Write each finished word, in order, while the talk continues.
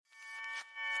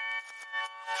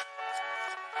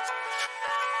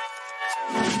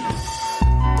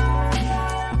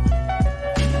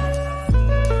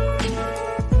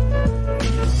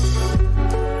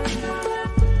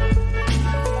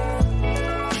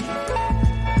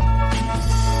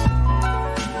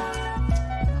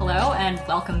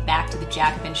Welcome back to the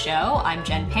Jacobin Show. I'm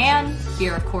Jen Pan,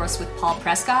 here, of course, with Paul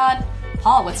Prescott.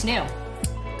 Paul, what's new?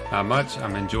 Not much.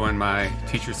 I'm enjoying my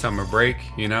teacher summer break,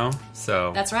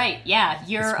 so... That's right, yeah.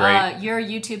 You're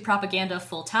YouTube propaganda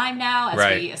full-time now, as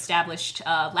right. we established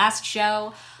last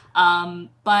show.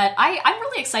 But I'm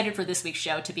really excited for this week's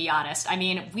show, to be honest. I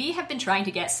mean, we have been trying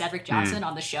to get Cedric Johnson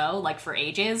on the show, for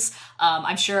ages.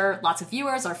 I'm sure lots of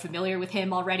viewers are familiar with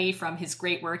him already from his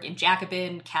great work in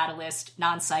Jacobin, Catalyst,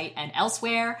 Nonsite, and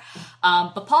elsewhere.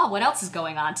 But Paul, what else is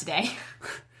going on today?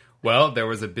 Well, there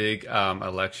was a big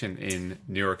election in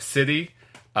New York City.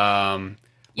 A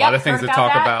lot of things to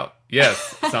talk about.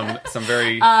 Yes, some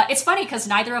very... It's funny because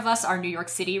neither of us are New York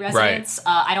City residents.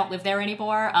 Right. I don't live there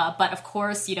anymore. But of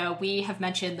course, we have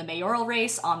mentioned the mayoral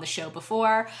race on the show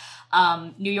before.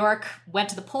 New York went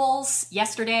to the polls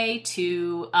yesterday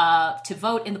to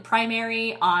vote in the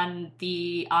primary on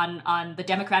the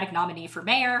Democratic nominee for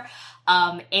mayor.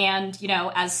 And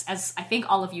as I think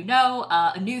all of you know,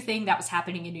 a new thing that was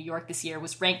happening in New York this year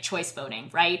was ranked choice voting,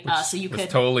 right? So you could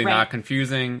totally not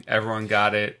confusing. Everyone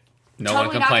got it. No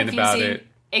one complained about it.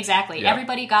 Exactly. Yep.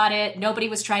 Everybody got it. Nobody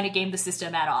was trying to game the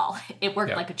system at all. It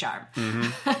worked like a charm.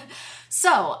 Mm-hmm.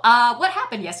 So, what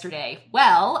happened yesterday?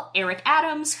 Well, Eric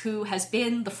Adams, who has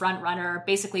been the front runner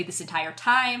basically this entire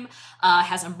time,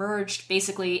 has emerged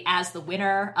basically as the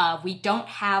winner. We don't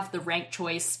have the ranked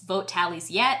choice vote tallies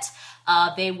yet.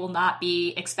 They will not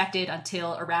be expected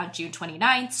until around June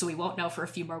 29th, so we won't know for a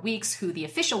few more weeks who the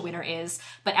official winner is.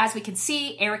 But as we can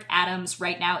see, Eric Adams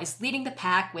right now is leading the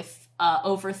pack with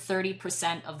over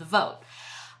 30% of the vote.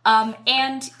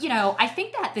 I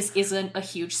think that this isn't a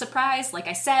huge surprise. Like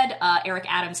I said, Eric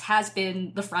Adams has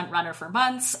been the front runner for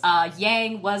months.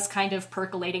 Yang was kind of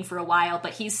percolating for a while,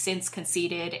 but he's since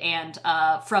conceded. And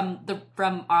from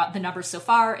the numbers so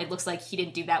far, it looks like he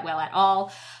didn't do that well at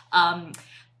all.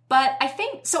 But I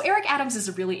think, so Eric Adams is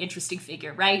a really interesting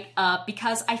figure, right?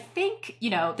 Because I think,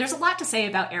 there's a lot to say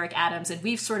about Eric Adams, and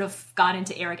we've sort of gone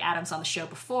into Eric Adams on the show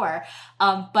before.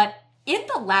 But in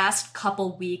the last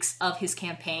couple weeks of his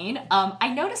campaign,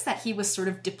 I noticed that he was sort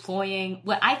of deploying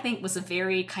what I think was a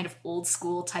very kind of old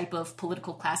school type of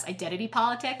political class identity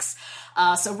politics.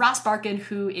 So Ross Barkan,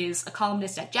 who is a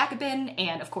columnist at Jacobin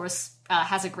and, of course,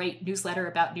 has a great newsletter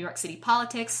about New York City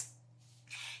politics,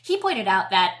 he pointed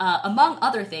out that, among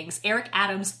other things, Eric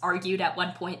Adams argued at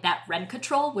one point that rent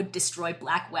control would destroy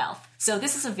black wealth. So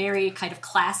this is a very kind of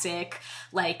classic,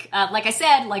 like I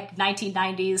said,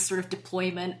 1990s sort of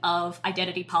deployment of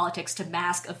identity politics to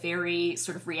mask a very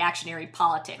sort of reactionary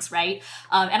politics, right?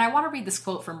 And I want to read this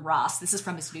quote from Ross. This is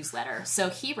from his newsletter. So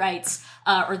he writes,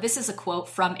 or this is a quote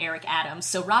from Eric Adams.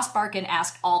 So Ross Barkan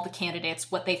asked all the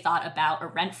candidates what they thought about a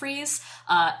rent freeze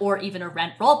or even a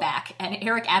rent rollback. And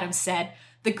Eric Adams said,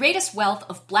 "The greatest wealth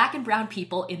of black and brown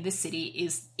people in this city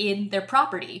is in their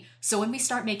property. So when we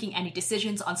start making any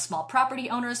decisions on small property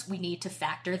owners, we need to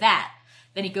factor that."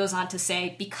 Then he goes on to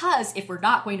say, because if we're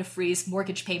not going to freeze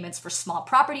mortgage payments for small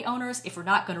property owners, if we're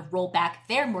not going to roll back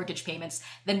their mortgage payments,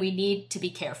 then we need to be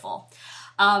careful.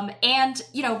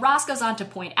 Ross goes on to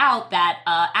point out that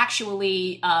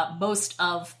actually most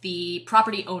of the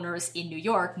property owners in New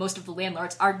York, most of the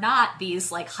landlords are not these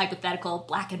hypothetical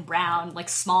black and brown,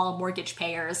 small mortgage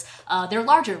payers. They're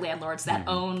larger landlords that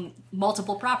own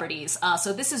multiple properties.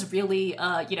 So this is really,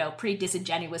 pretty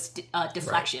disingenuous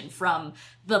deflection from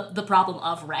the problem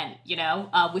of rent,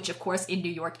 which of course in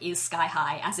New York is sky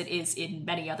high, as it is in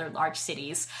many other large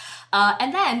cities.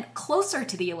 And then closer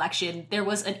to the election, there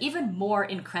was an even more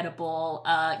incredible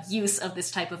use of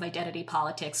this type of identity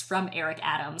politics from Eric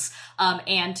Adams.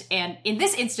 And in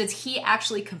this instance, he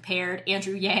actually compared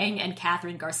Andrew Yang and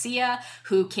Catherine Garcia,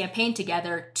 who campaigned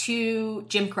together, to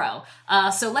Jim Crow.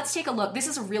 So let's take a look. This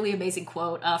is a really amazing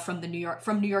quote from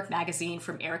New York Magazine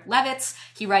from Eric Levitz.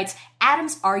 He writes,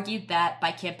 "Adams argued that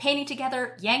by campaigning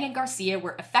together, Yang and Garcia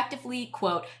were effectively,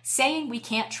 quote, saying we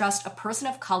can't trust a person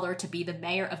of color to be the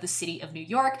mayor of the city of New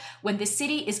York when the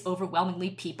city is overwhelmingly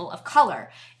people of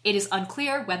color. It is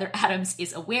unclear whether Adams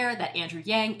is aware that Andrew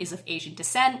Yang is of Asian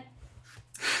descent."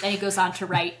 Then he goes on to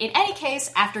write, "In any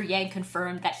case, after Yang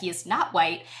confirmed that he is not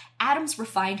white, Adams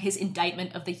refined his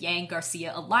indictment of the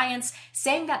Yang-Garcia alliance,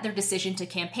 saying that their decision to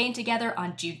campaign together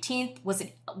on Juneteenth was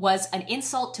an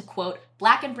insult to, quote,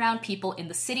 black and brown people in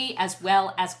the city as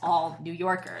well as all New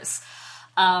Yorkers."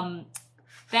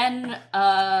 Then,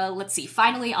 let's see.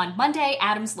 Finally, on Monday,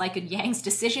 Adams likened Yang's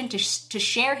decision to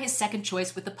share his second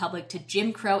choice with the public to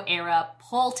Jim Crow-era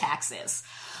poll taxes.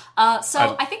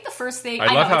 I think the first thing...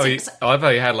 I love how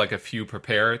he had a few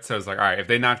prepared. So it's all right, if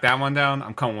they knock that one down,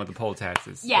 I'm coming with the poll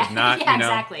taxes. Yeah, if not,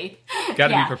 exactly. Got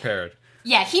to be prepared.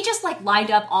 Yeah, he just like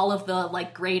lined up all of the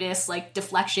like greatest like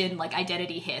deflection like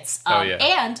identity hits.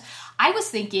 And I was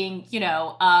thinking,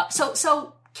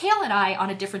 so Kale and I on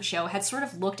a different show had sort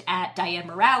of looked at Diane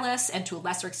Morales and to a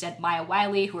lesser extent Maya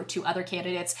Wiley, who are two other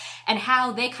candidates, and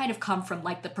how they kind of come from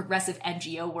like the progressive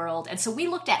NGO world. And so we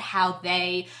looked at how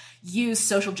they use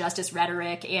social justice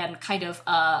rhetoric and kind of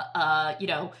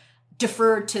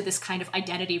deferred to this kind of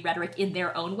identity rhetoric in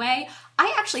their own way.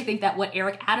 I actually think that what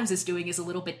Eric Adams is doing is a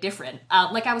little bit different.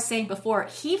 Like I was saying before,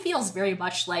 he feels very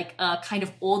much like a kind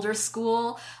of older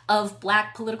school of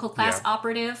Black political class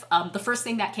operative. The first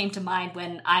thing that came to mind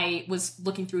when I was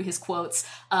looking through his quotes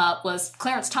was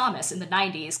Clarence Thomas in the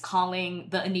 90s calling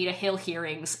the Anita Hill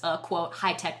hearings, quote,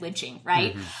 high-tech lynching,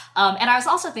 right? And I was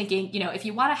also thinking, if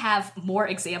you want to have more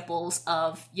examples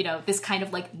of, this kind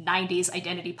of like 90s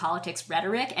identity politics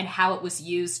rhetoric and how it was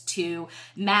used to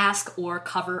mask or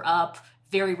cover up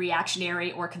very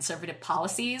reactionary or conservative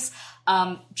policies.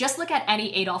 Just look at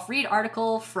any Adolph Reed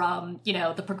article from,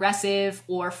 The Progressive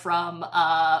or from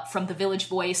the Village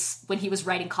Voice when he was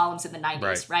writing columns in the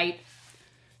 90s, right?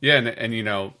 Yeah,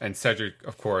 and Cedric,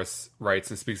 of course, writes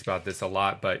and speaks about this a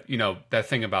lot. But, that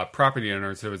thing about property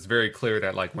owners, it was very clear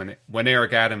that, like, when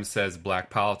Eric Adams says Black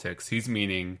politics, he's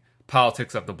meaning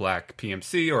politics of the Black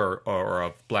PMC or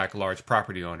of Black large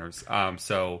property owners.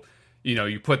 So,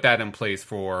 you put that in place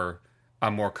for a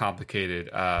more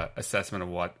complicated assessment of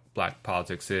what Black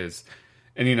politics is.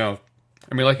 And,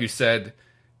 like you said,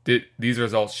 these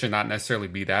results should not necessarily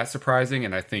be that surprising.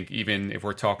 And I think even if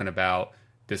we're talking about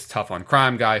this tough on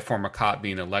crime guy, former cop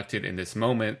being elected in this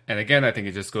moment, and again, I think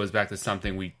it just goes back to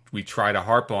something we try to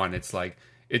harp on. It's like,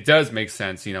 it does make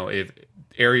sense, if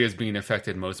areas being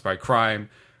affected most by crime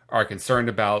are concerned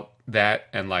about that,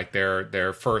 and like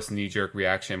their first knee-jerk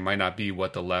reaction might not be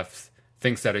what the left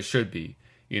thinks that it should be.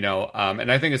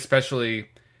 And I think especially,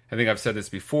 I think I've said this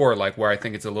before, like where I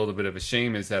think it's a little bit of a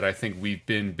shame is that I think we've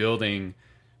been building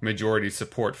majority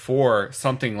support for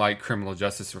something like criminal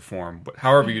justice reform, but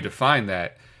however you define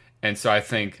that. And so I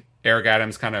think Eric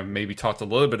Adams kind of maybe talked a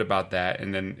little bit about that.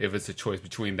 And then if it's a choice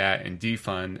between that and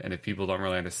defund, and if people don't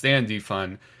really understand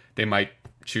defund, they might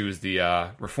choose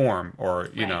the reform or,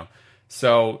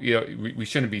 so, we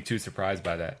shouldn't be too surprised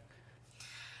by that.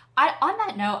 On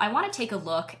that note, I want to take a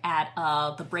look at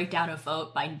the breakdown of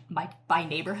vote by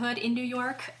neighborhood in New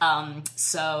York.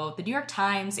 So the New York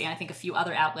Times and I think a few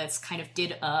other outlets kind of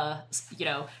did a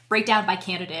breakdown by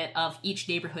candidate of each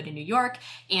neighborhood in New York.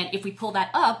 And if we pull that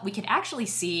up, we can actually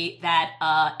see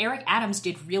that Eric Adams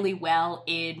did really well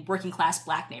in working class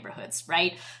Black neighborhoods,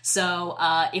 right? So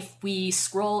if we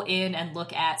scroll in and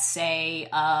look at, say,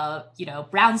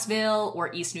 Brownsville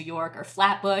or East New York or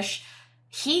Flatbush,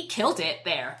 he killed it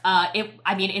there.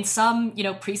 In some,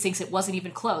 precincts, it wasn't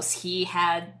even close. He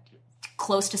had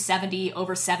close to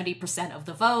over 70% of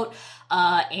the vote.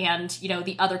 And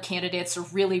the other candidates are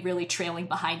really, really trailing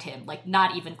behind him, like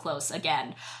not even close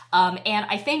again. And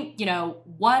I think,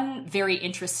 one very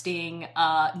interesting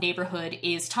neighborhood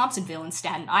is Thompsonville in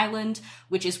Staten Island,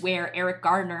 which is where Eric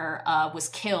Gardner was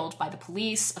killed by the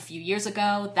police a few years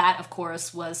ago. That, of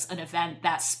course, was an event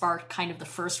that sparked kind of the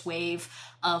first wave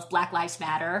of Black Lives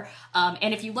Matter.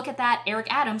 And if you look at that, Eric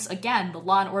Adams, again, the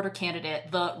law and order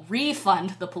candidate, the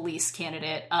refund the police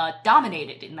candidate,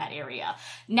 dominated in that area.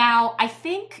 Now, I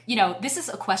think, this is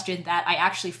a question that I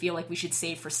actually feel like we should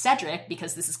save for Cedric,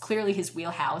 because this is clearly his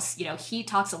wheelhouse. He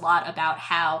talks a lot about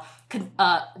how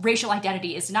racial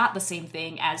identity is not the same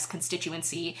thing as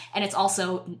constituency, and it's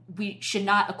also, we should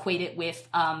not equate it with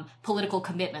political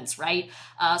commitments, right?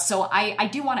 So I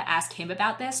do want to ask him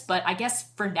about this, but I guess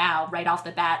for now, right off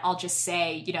the bat, I'll just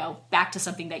say, back to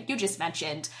something that you just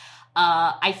mentioned,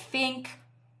 I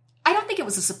don't think it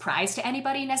was a surprise to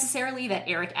anybody necessarily that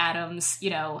Eric Adams,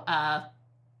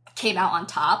 came out on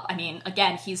top. I mean,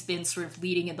 again, he's been sort of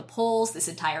leading in the polls this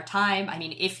entire time. I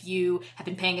mean, if you have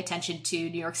been paying attention to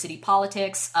New York City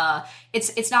politics,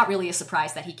 it's not really a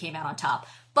surprise that he came out on top.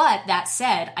 But that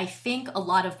said, I think a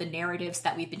lot of the narratives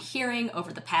that we've been hearing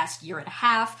over the past year and a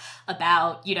half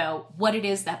about, what it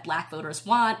is that Black voters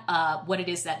want, what it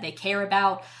is that they care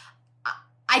about,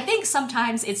 I think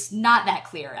sometimes it's not that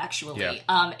clear, actually.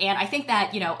 Yeah. And I think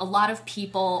that, a lot of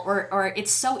people, or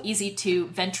it's so easy to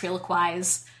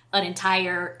ventriloquize an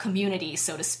entire community,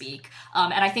 so to speak.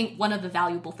 And I think one of the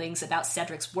valuable things about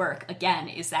Cedric's work, again,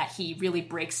 is that he really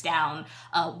breaks down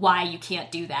why you can't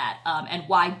do that, and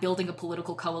why building a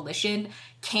political coalition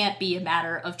can't be a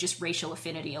matter of just racial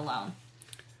affinity alone.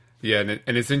 Yeah,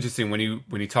 and it's interesting when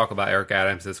you talk about Eric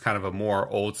Adams as kind of a more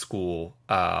old school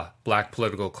Black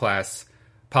political class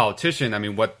politician, I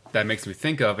mean, what that makes me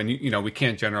think of, and we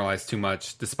can't generalize too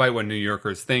much, despite what New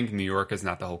Yorkers think. New York is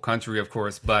not the whole country, of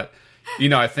course, but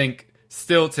I think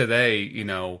still today,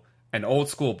 an old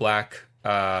school black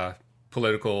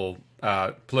political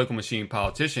machine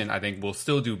politician, I think, will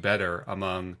still do better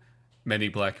among many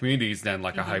black communities than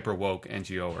like a hyper woke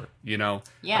NGOer.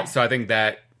 Yeah. So I think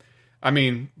that. I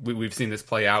mean, we've seen this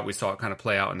play out. We saw it kind of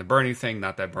play out in the Bernie thing.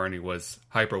 Not that Bernie was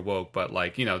hyper woke, but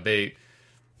like,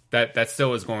 that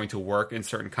still is going to work in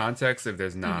certain contexts if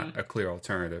there's not a clear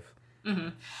alternative. Mm-hmm.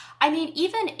 I mean,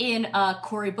 even in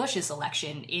Cori Bush's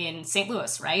election in St.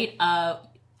 Louis, right?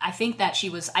 I think that she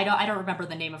was, I don't remember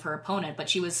the name of her opponent, but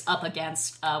she was up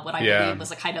against what I believe was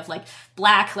a kind of like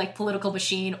black, like political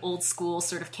machine, old school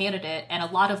sort of candidate. And a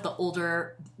lot of the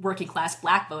older working class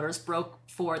black voters broke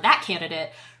for that candidate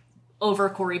over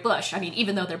Cori Bush. I mean,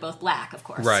 even though they're both black, of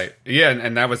course. Right. Yeah,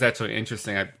 and that was actually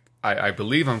interesting. I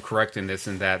believe I'm correct in this,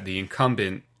 in that the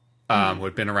incumbent, who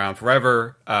had been around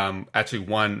forever, actually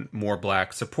won more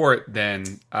black support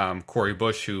than Cori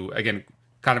Bush, who, again,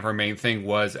 kind of her main thing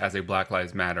was as a Black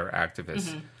Lives Matter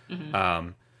activist.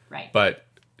 Right. But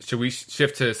should we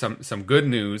shift to some good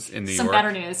news in New York? Some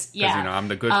better news, yeah. Because, I'm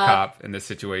the good cop in this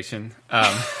situation.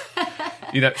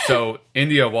 So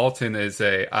India Walton is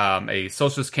a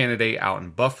socialist candidate out in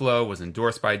Buffalo, was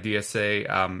endorsed by DSA.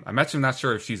 I'm actually not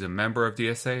sure if she's a member of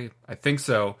DSA. I think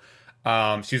so.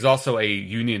 She's also a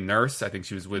union nurse. I think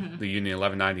she was with the Union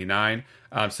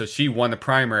 1199. So she won the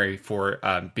primary for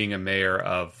being a mayor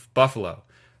of Buffalo.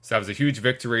 So that was a huge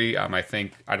victory. I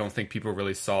don't think people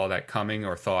really saw that coming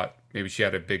or thought maybe she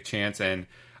had a big chance. And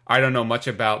I don't know much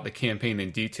about the campaign in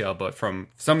detail, but from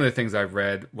some of the things I've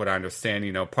read, what I understand,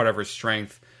 part of her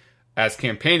strength as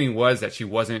campaigning was that she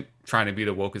wasn't trying to be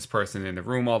the wokest person in the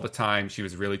room all the time. She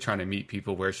was really trying to meet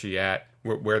people where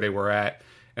they were at.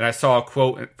 And I saw a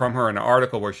quote from her in an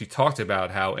article where she talked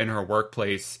about how in her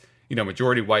workplace,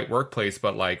 majority white workplace,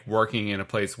 but like working in a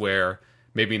place where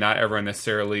maybe not everyone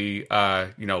necessarily,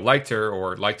 liked her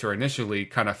or liked her initially,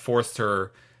 kind of forced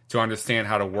her to understand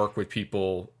how to work with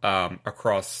people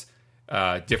across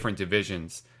different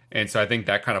divisions. And so I think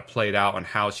that kind of played out on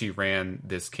how she ran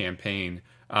this campaign.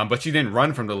 But she didn't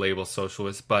run from the label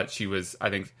socialist, but she was, I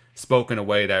think, spoke in a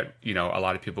way that, a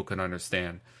lot of people could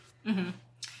understand.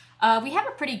 Mm-hmm. We have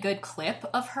a pretty good clip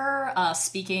of her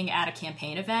speaking at a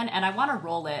campaign event, and I want to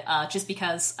roll it just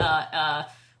because,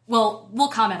 we'll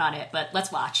comment on it, but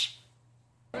let's watch.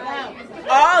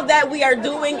 All that we are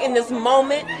doing in this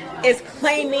moment is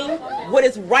claiming what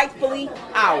is rightfully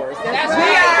ours. We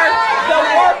are the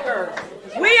workers.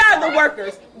 We are the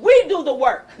workers. We do the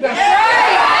work.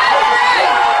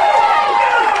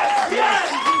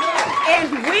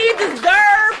 And we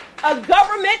deserve a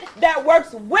government that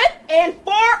works with and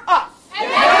for us.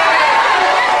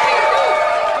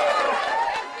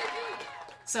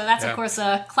 So that's, of course,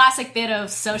 a classic bit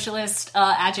of socialist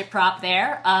agitprop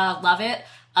there. Love it.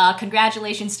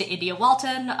 Congratulations to India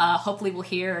Walton. Hopefully we'll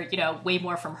hear, way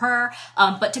more from her.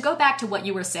 But to go back to what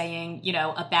you were saying,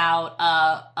 about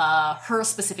her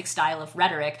specific style of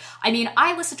rhetoric, I mean,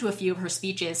 I listened to a few of her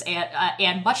speeches,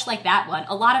 and much like that one,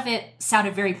 a lot of it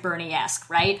sounded very Bernie-esque,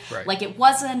 right? Like it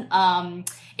wasn't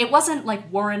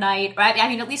like Warrenite, right? I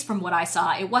mean, at least from what I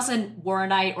saw, it wasn't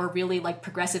Warrenite or really like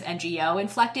progressive NGO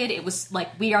inflected. It was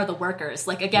like, we are the workers.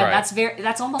 Like, again,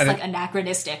 that's almost like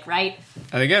anachronistic, right?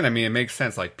 And again, I mean, it makes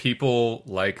sense. Like, people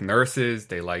like nurses,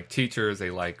 they like teachers, they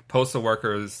like postal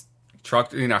workers, how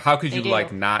could you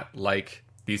not like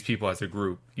these people as a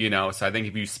group, So I think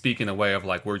if you speak in a way of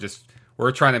like,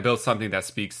 we're trying to build something that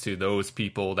speaks to those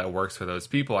people, that works for those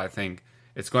people, I think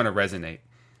it's going to resonate.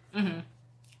 Mm-hmm.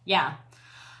 Yeah.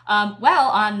 Well,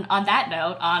 on that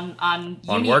note, on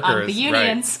the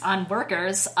unions, right. On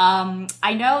workers,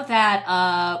 I know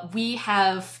that we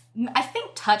have, I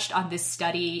think, touched on this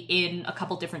study in a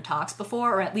couple different talks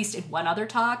before, or at least in one other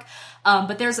talk.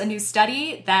 But there's a new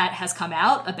study that has come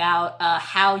out about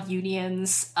how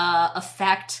unions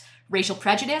affect racial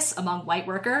prejudice among white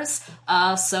workers.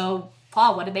 So,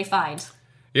 Paul, what did they find?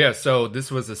 Yeah, so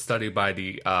this was a study by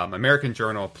the American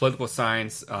Journal of Political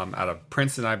Science out of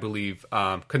Princeton, I believe,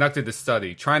 conducted this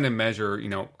study trying to measure,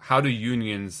 how do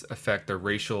unions affect the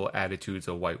racial attitudes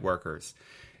of white workers.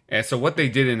 And so what they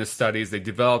did in the study is they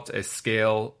developed a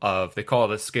scale they call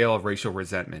it a scale of racial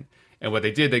resentment. And what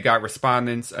they did, they got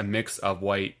respondents, a mix of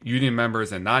white union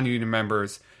members and non-union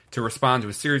members, to respond to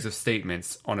a series of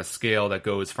statements on a scale that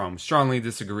goes from strongly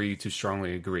disagree to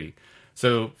strongly agree.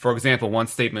 So, for example, one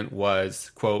statement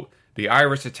was, quote, "The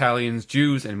Irish, Italians,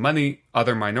 Jews, and many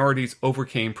other minorities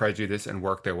overcame prejudice and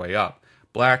worked their way up.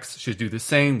 Blacks should do the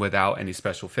same without any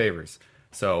special favors."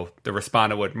 So the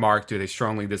respondent would mark, do they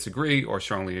strongly disagree or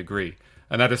strongly agree?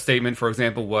 Another statement, for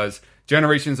example, was,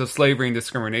 generations of slavery and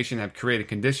discrimination have created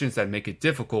conditions that make it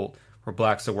difficult for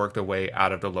blacks to work their way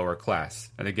out of the lower class.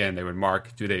 And again, they would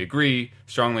mark, do they agree,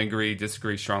 strongly agree,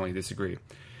 disagree, strongly disagree.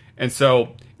 And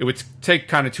so it would take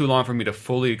kind of too long for me to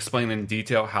fully explain in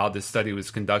detail how this study was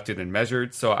conducted and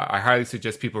measured. So I highly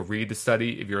suggest people read the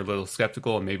study if you're a little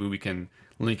skeptical, and maybe we can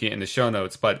link it in the show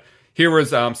notes. But here was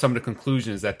some of the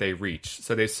conclusions that they reached.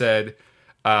 So they said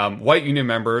white union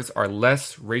members are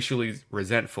less racially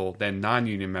resentful than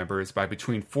non-union members by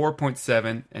between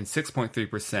 4.7 and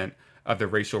 6.3% of the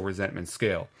racial resentment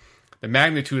scale. The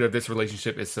magnitude of this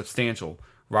relationship is substantial,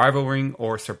 rivaling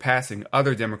or surpassing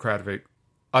other demographic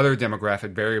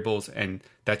variables and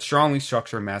that strongly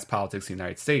structure mass politics in the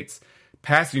United States.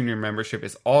 Past union membership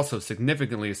is also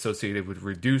significantly associated with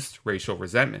reduced racial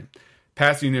resentment.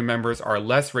 Past union members are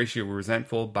less racially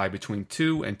resentful by between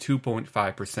 2 and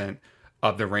 2.5%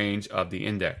 of the range of the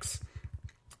index.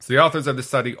 So the authors of the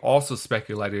study also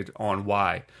speculated on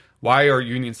why our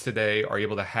unions today are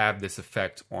able to have this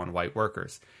effect on white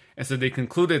workers. And so they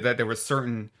concluded that there were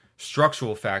certain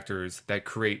structural factors that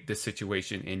create this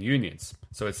situation in unions.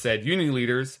 So it said union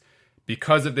leaders,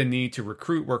 because of the need to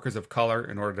recruit workers of color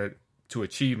in order to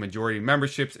achieve majority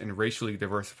memberships in racially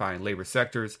diversifying labor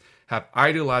sectors, have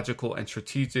ideological and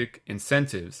strategic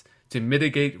incentives to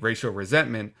mitigate racial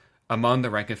resentment among the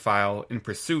rank and file in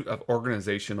pursuit of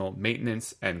organizational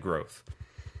maintenance and growth.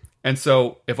 And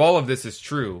so if all of this is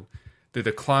true, the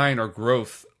decline or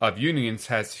growth of unions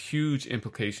has huge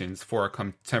implications for our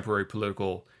contemporary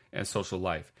political and social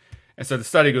life. And so the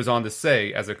study goes on to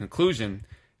say, as a conclusion,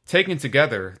 taken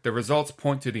together, the results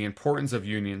point to the importance of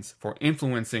unions for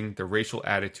influencing the racial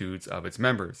attitudes of its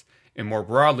members, and more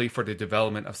broadly for the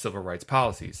development of civil rights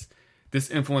policies.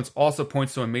 This influence also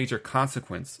points to a major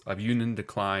consequence of union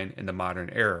decline in the modern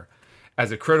era.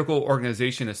 As a critical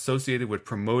organization associated with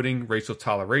promoting racial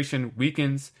toleration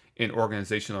weakens in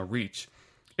organizational reach,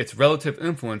 its relative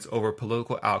influence over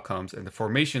political outcomes and the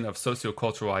formation of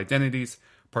sociocultural identities,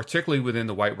 particularly within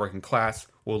the white working class,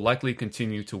 will likely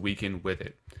continue to weaken with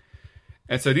it.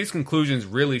 And so these conclusions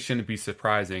really shouldn't be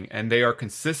surprising, and they are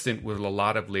consistent with a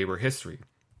lot of labor history.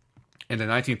 In the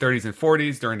 1930s and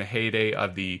 40s, during the heyday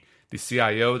of the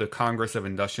CIO, the Congress of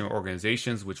Industrial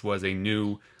Organizations, which was a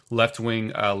new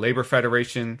left-wing labor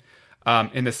federation,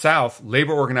 in the South,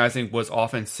 labor organizing was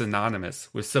often synonymous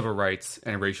with civil rights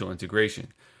and racial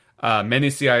integration. Many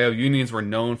CIO unions were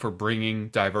known for bringing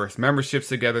diverse memberships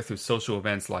together through social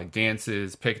events like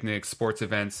dances, picnics, sports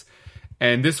events.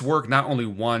 And this work not only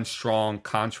won strong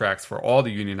contracts for all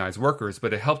the unionized workers,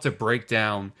 but it helped to break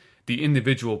down the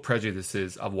individual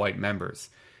prejudices of white members.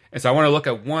 And so I want to look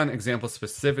at one example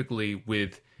specifically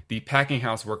with the Packing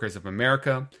House Workers of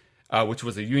America, which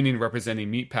was a union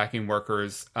representing meatpacking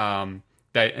workers, and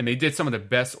they did some of the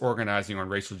best organizing on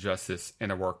racial justice in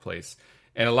the workplace.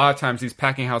 And a lot of times these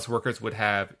packing house workers would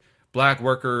have black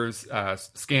workers,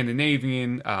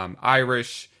 Scandinavian,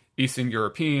 Irish, Eastern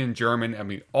European,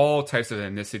 German, all types of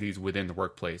ethnicities within the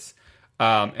workplace.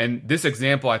 And this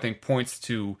example, I think, points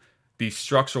to the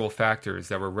structural factors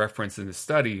that were referenced in the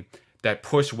study that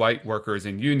push white workers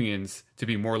and unions to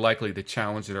be more likely to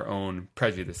challenge their own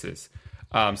prejudices.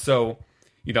 During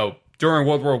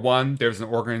World War I, there was an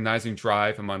organizing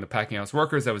drive among the packing house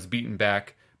workers that was beaten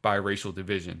back by racial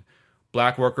division.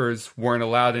 Black workers weren't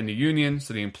allowed in the union,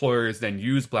 so the employers then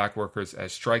used black workers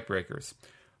as strikebreakers.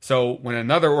 So when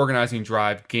another organizing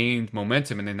drive gained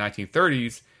momentum in the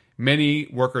 1930s, many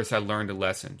workers had learned a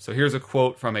lesson. So here's a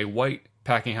quote from a white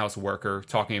packing house worker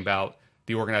talking about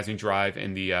the organizing drive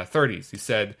in the 30s. He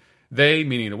said, they,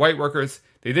 meaning the white workers,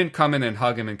 they didn't come in and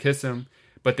hug him and kiss him,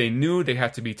 but they knew they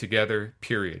had to be together,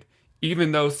 period.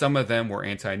 Even though some of them were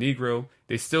anti-Negro,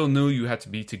 they still knew you had to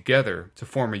be together to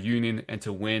form a union and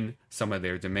to win some of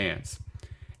their demands.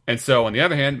 And so, on the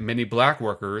other hand, many black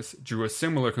workers drew a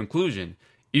similar conclusion,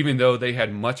 even though they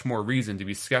had much more reason to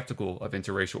be skeptical of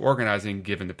interracial organizing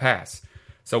given the past.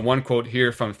 So one quote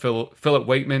here from Philip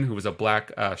Waitman, who was a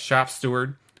black shop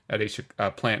steward at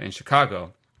a plant in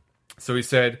Chicago. So he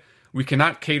said, "We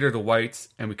cannot cater to whites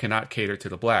and we cannot cater to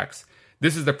the blacks.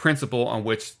 This is the principle on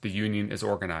which the union is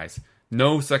organized.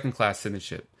 No second-class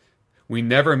citizenship. We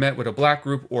never met with a black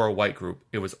group or a white group.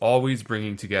 It was always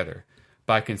bringing together.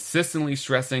 By consistently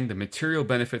stressing the material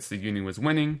benefits the union was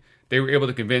winning, they were able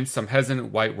to convince some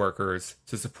hesitant white workers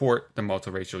to support the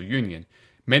multiracial union.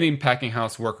 Many packing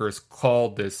house workers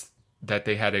called this that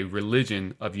they had a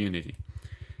religion of unity."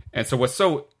 And so what's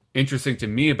so interesting to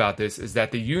me about this is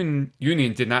that the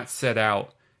union did not set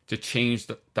out to change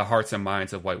the hearts and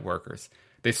minds of white workers.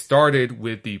 They started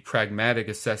with the pragmatic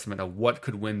assessment of what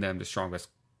could win them the strongest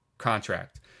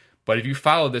contract. But if you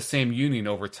follow the same union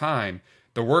over time,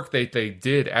 the work that they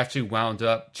did actually wound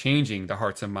up changing the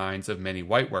hearts and minds of many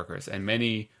white workers. And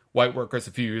many white workers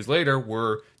a few years later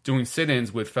were doing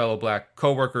sit-ins with fellow black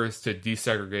coworkers to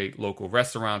desegregate local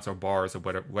restaurants or bars or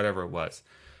whatever it was.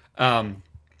 And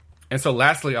so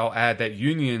lastly, I'll add that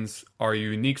unions are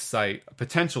a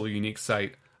potential unique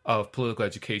site of political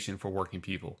education for working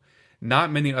people.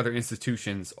 Not many other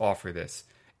institutions offer this,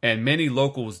 and many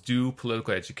locals do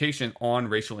political education on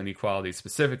racial inequality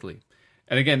specifically.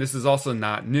 And again, this is also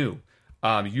not new.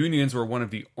 Unions were one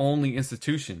of the only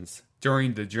institutions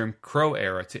during the Jim Crow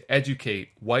era to educate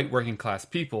white working class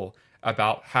people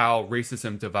about how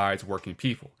racism divides working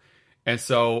people. And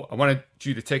so I wanted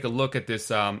you to take a look at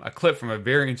this, a clip from a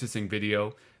very interesting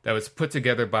video that was put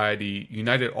together by the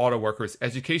United Auto Workers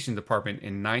Education Department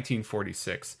in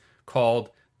 1946 called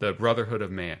The Brotherhood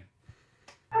of Man.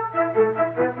 So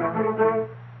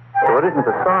it isn't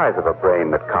the size of a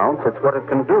brain that counts, it's what it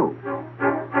can do.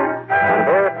 And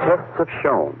their tests have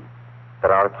shown that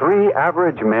our 3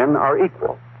 average men are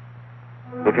equal.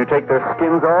 If you take their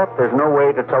skins off, there's no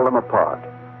way to tell them apart.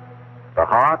 The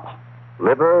heart,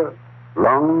 liver,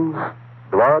 lungs,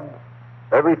 blood,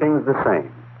 everything's the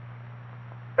same.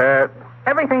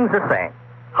 Everything's the same.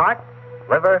 Heart,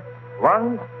 liver,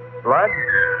 lungs, blood.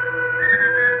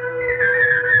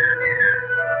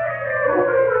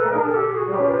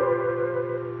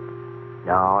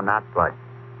 No, not blood.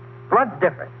 Blood's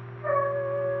different.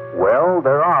 Well,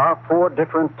 there are 4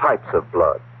 different types of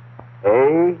blood.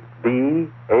 A, B,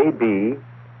 AB,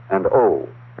 and O.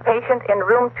 Patient in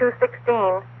room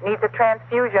 216 needs a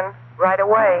transfusion right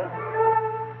away.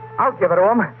 I'll give it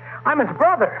to him. I'm his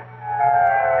brother.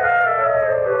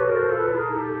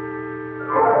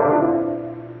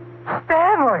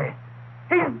 Stanley!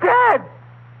 He's dead!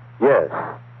 Yes,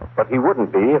 but he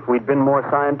wouldn't be if we'd been more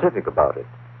scientific about it.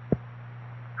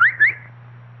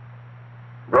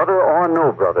 Brother or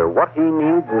no brother, what he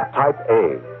needs is type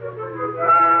A.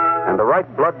 And the right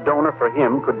blood donor for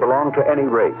him could belong to any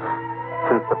race,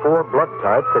 since the 4 blood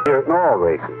types appear in all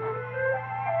races.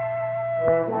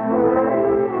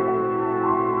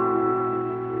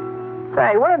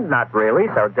 Say, we're not really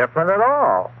so different at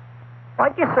all.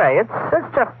 Like you say, it's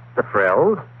just the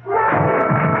frills.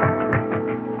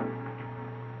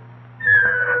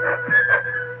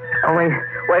 Only,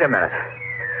 wait a minute.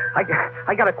 I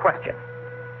got a question.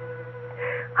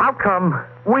 How come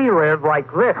we live like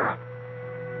this?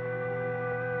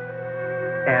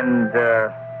 And,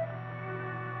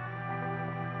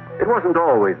 It wasn't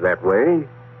always that way.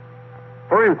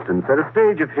 For instance, at a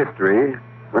stage of history,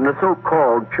 when the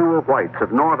so-called pure whites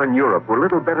of Northern Europe were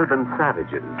little better than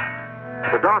savages,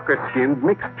 the darker-skinned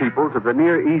mixed peoples of the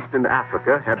Near East and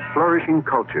Africa had flourishing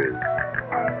cultures.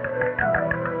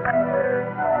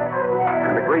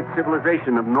 And the great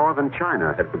civilization of Northern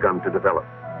China had begun to develop.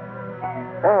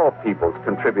 All peoples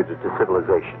contributed to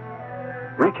civilization,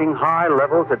 reaching high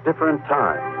levels at different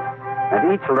times,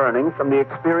 and each learning from the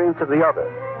experience of the other.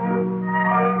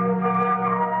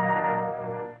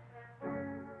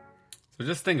 So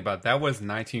just think about it. That was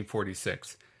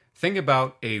 1946. Think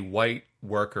about a white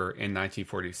worker in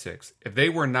 1946. If they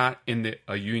were not in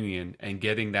a union and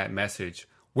getting that message,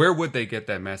 where would they get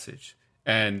that message?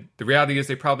 And the reality is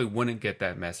they probably wouldn't get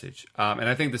that message. And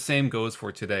I think the same goes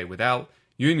for today. Without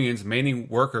unions, many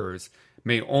workers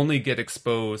may only get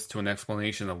exposed to an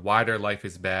explanation of why their life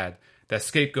is bad that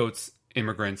scapegoats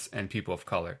immigrants and people of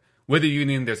color. With a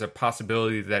union, there's a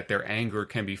possibility that their anger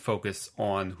can be focused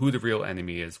on who the real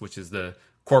enemy is, which is the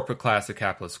corporate class, the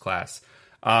capitalist class.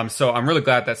 So I'm really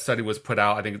glad that study was put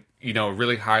out. I think, it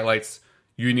really highlights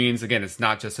unions. Again, it's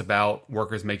not just about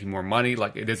workers making more money.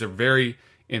 Like, it is a very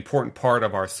important part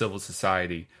of our civil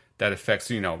society that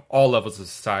affects, all levels of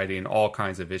society and all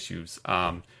kinds of issues.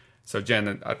 So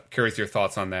Jen, I'm curious your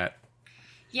thoughts on that.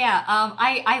 Yeah,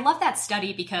 I love that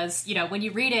study because, when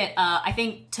you read it, I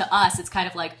think to us, it's kind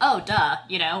of like, oh, duh,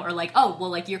 or like, oh,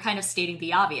 well, like, you're kind of stating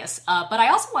the obvious. But I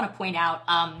also want to point out,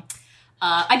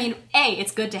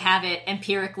 it's good to have it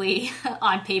empirically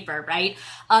on paper, right?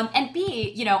 And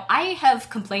B, I have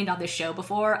complained on this show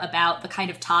before about the kind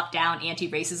of top-down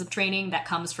anti-racism training that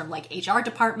comes from like HR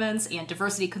departments and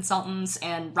diversity consultants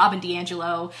and Robin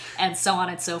DiAngelo and so on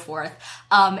and so forth.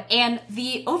 And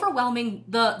the overwhelming,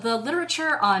 the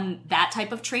literature on that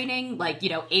type of training, like,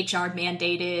 HR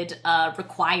mandated,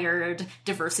 required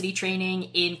diversity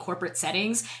training in corporate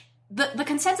settings, the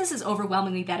consensus is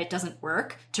overwhelmingly that it doesn't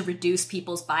work to reduce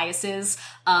people's biases.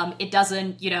 It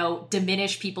doesn't,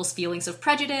 diminish people's feelings of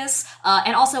prejudice.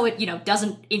 And also it,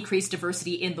 doesn't increase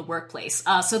diversity in the workplace.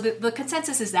 So the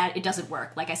consensus is that it doesn't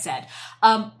work, like I said.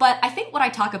 But I think what I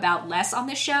talk about less on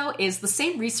this show is the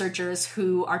same researchers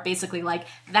who are basically like,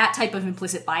 that type of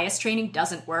implicit bias training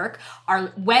doesn't work, are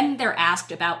when they're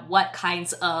asked about what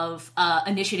kinds of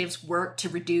initiatives work to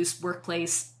reduce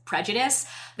workplace prejudice,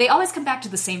 they always come back to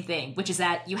the same thing, which is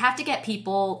that you have to get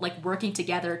people like working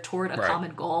together toward a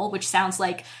common goal, which sounds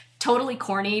like totally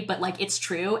corny, but like it's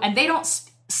true. And they don't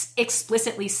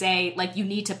explicitly say like you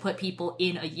need to put people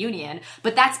in a union,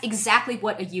 but that's exactly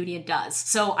what a union does.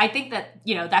 So I think that,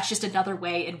 that's just another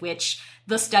way in which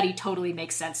the study totally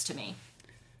makes sense to me.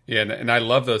 Yeah, and I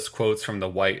love those quotes from the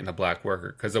white and the black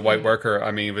worker, because the white worker,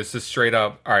 I mean, it was just straight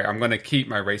up, all right, I'm going to keep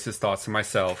my racist thoughts to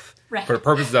myself for the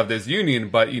purposes of this union,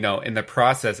 but, in the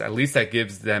process, at least that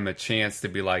gives them a chance to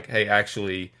be like, hey,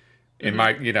 actually, in my,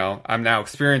 I'm now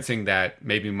experiencing that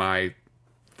maybe my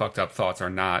fucked up thoughts are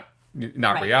not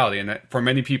reality. And for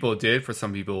many people it did, for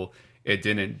some people it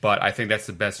didn't, but I think that's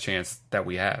the best chance that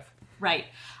we have. Right.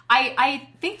 I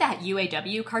think that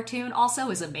UAW cartoon also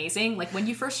is amazing. Like, when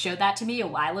you first showed that to me a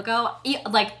while ago,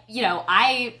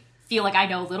 I feel like I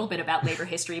know a little bit about labor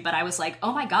history, but I was like,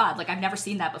 oh my God, like, I've never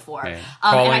seen that before. And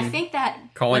I think that...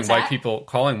 Calling white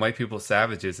people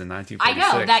savages in 1946. I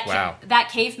know, that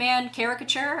caveman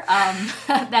caricature,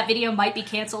 that video might be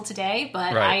canceled today,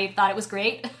 but I thought it was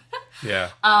great. Yeah.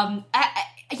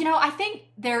 I think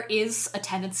there is a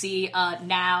tendency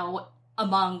now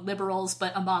among liberals,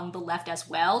 but among the left as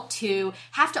well, to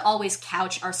have to always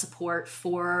couch our support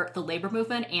for the labor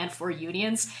movement and for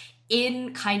unions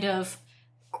in kind of,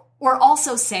 or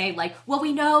also say like, well,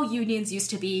 we know unions used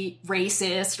to be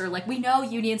racist, or like, we know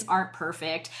unions aren't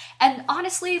perfect. And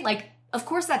honestly, like, of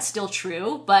course that's still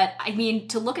true, but I mean,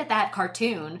 to look at that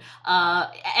cartoon,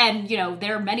 and,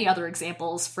 there are many other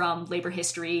examples from labor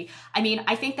history. I mean,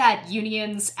 I think that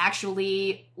unions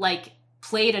actually, like,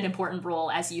 played an important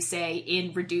role, as you say,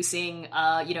 in reducing,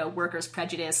 workers'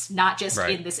 prejudice, not just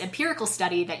in this empirical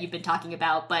study that you've been talking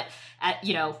about, but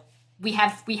we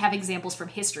have examples from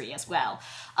history as well.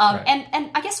 And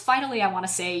I guess finally, I want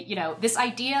to say, this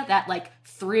idea that like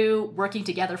through working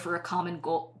together for a common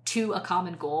goal,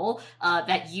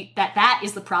 that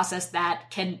is the process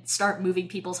that can start moving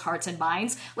people's hearts and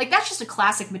minds. Like, that's just a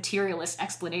classic materialist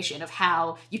explanation of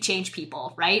how you change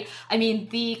people, right? I mean,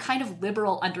 the kind of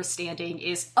liberal understanding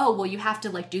is, oh, well, you have to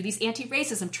like do these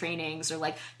anti-racism trainings, or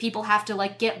like people have to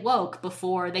like get woke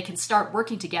before they can start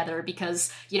working together,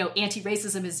 because,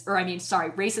 racism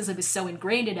is so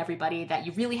ingrained in everybody that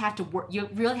you really have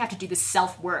to do this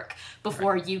self-work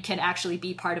before you can actually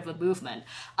be part of a movement.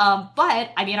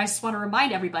 But I mean, I just want to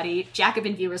remind everybody,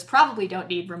 Jacobin viewers probably don't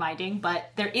need reminding,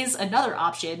 but there is another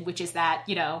option, which is that,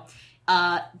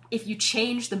 if you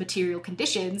change the material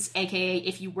conditions, aka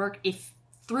if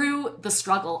through the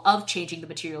struggle of changing the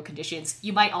material conditions,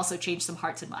 you might also change some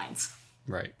hearts and minds.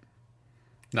 Right.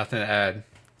 Nothing to add.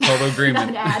 Total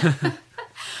agreement. Nothing to add.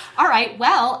 All right.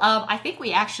 Well, I think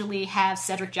we actually have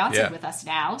Cedric Johnson with us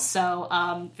now.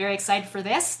 So very excited for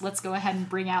this. Let's go ahead and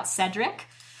bring out Cedric.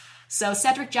 So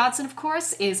Cedric Johnson, of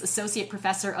course, is Associate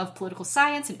Professor of Political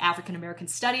Science and African American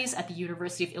Studies at the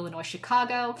University of Illinois,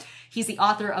 Chicago. He's the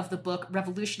author of the book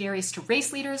Revolutionaries to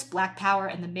Race Leaders, Black Power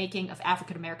and the Making of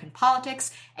African American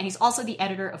Politics. And he's also the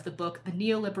editor of the book The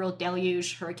Neoliberal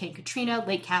Deluge, Hurricane Katrina,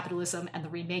 Late Capitalism, and the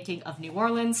Remaking of New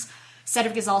Orleans.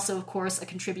 Cedric is also, of course, a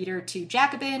contributor to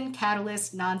Jacobin,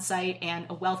 Catalyst, Nonsite, and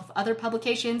a wealth of other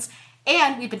publications.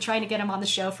 And we've been trying to get him on the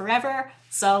show forever.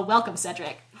 So welcome,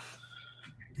 Cedric.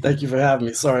 Thank you for having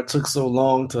me. Sorry it took so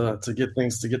long to get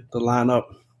the line up.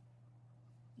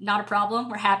 Not a problem.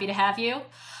 We're happy to have you.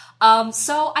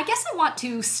 So I guess I want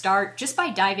to start just by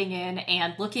diving in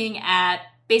and looking at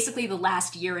basically the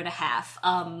last year and a half,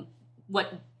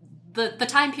 the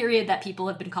time period that people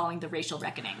have been calling the racial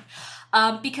reckoning.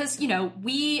 Because,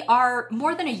 we are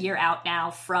more than a year out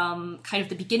now from kind of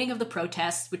the beginning of the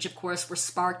protests, which of course were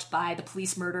sparked by the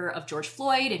police murder of George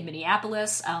Floyd in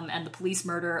Minneapolis, and the police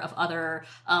murder of other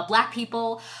Black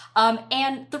people.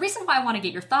 And the reason why I want to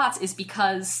get your thoughts is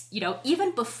because,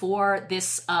 even before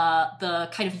this, the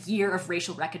kind of year of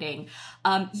racial reckoning,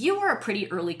 you were a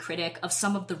pretty early critic of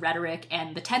some of the rhetoric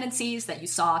and the tendencies that you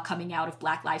saw coming out of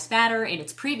Black Lives Matter in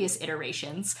its previous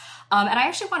iterations. And I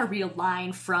actually want to read a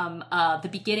line from the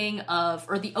beginning of,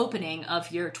 or the opening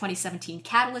of your 2017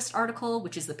 Catalyst article,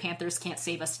 which is The Panthers Can't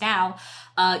Save Us Now,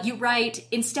 you write,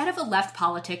 instead of a left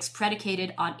politics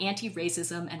predicated on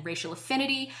anti-racism and racial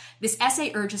affinity, this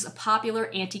essay urges a popular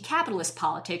anti-capitalist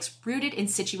politics rooted in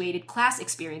situated class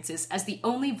experiences as the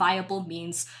only viable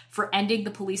means for ending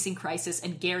the policing crisis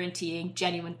and guaranteeing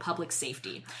genuine public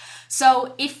safety.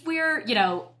 So if we're,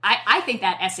 I think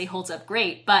that essay holds up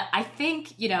great, but I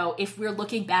think, if we're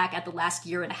looking back at the last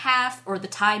year and a half or the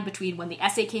time between when the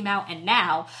essay came out and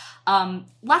now,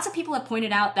 lots of people have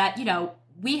pointed out that,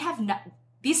 we have not,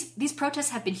 these protests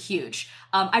have been huge.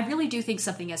 I really do think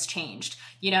something has changed,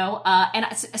 and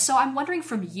so I'm wondering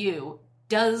from you,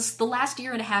 does the last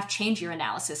year and a half change your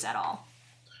analysis at all?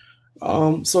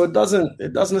 So it doesn't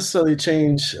necessarily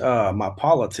change my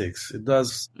politics. It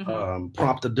does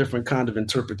prompt a different kind of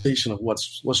interpretation of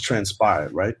what's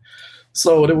transpired, right?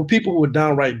 So there were people who were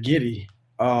downright giddy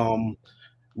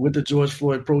with the George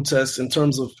Floyd protests in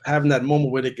terms of having that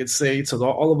moment where they could say to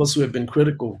all of us who have been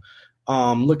critical,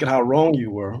 look at how wrong you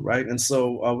were, right? And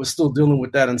so we're still dealing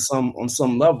with that on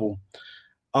some level.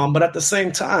 But at the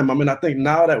same time, I think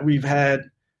now that we've had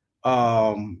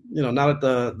now that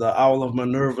the owl of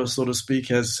Minerva, so to speak,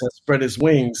 has spread its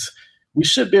wings, we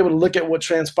should be able to look at what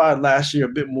transpired last year a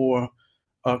bit more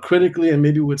critically and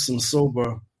maybe with some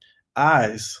sober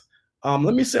eyes.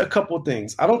 Let me say a couple of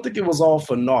things. I don't think it was all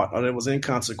for naught or it was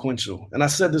inconsequential. And I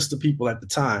said this to people at the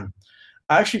time.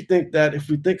 I actually think that if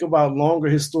we think about longer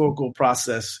historical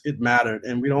process, it mattered,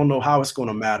 and we don't know how it's going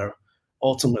to matter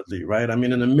ultimately, right?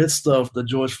 In the midst of the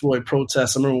George Floyd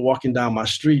protests, I remember walking down my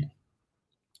street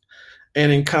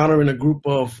and encountering a group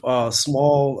of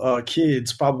small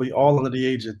kids, probably all under the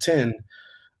age of 10,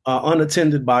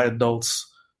 unattended by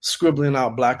adults, scribbling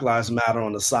out Black Lives Matter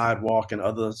on the sidewalk and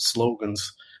other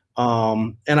slogans.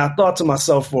 And I thought to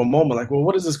myself for a moment,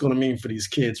 what is this going to mean for these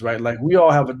kids, right? We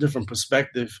all have a different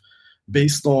perspective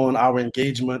based on our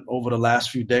engagement over the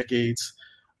last few decades,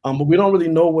 but we don't really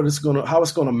know how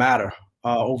it's going to matter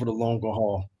over the longer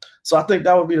haul. So I think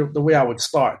that would be the way I would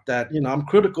start, that, I'm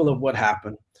critical of what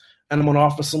happened. And I'm going to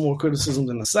offer some more criticisms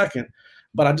in a second.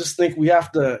 But I just think we have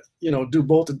to, do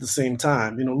both at the same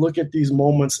time. Look at these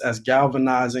moments as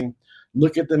galvanizing.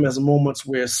 Look at them as moments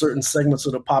where certain segments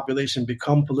of the population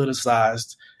become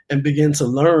politicized and begin to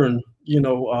learn,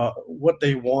 what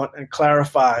they want and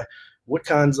clarify what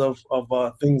kinds of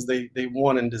things they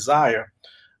want and desire.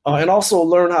 And also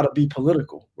learn how to be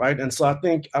political, right? And so I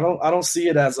think I don't see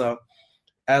it as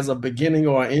a beginning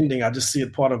or an ending. I just see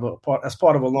it as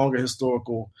part of a longer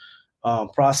historical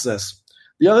process.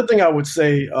 The other thing I would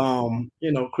say,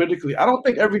 critically, I don't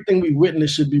think everything we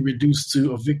witness should be reduced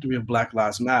to a victory of Black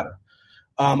Lives Matter.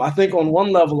 I think on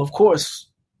one level, of course,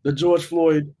 the George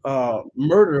Floyd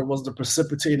murder was the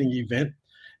precipitating event,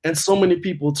 and so many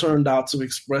people turned out to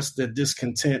express their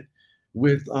discontent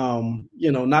with,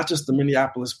 not just the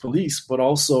Minneapolis police, but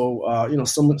also,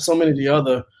 so many of the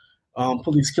other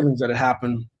police killings that had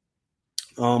happened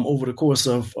over the course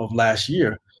of last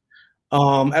year.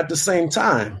 At the same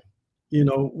time,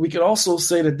 we could also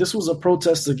say that this was a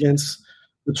protest against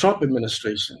the Trump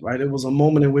administration, right? It was a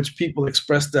moment in which people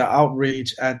expressed their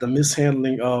outrage at the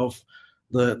mishandling of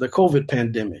the COVID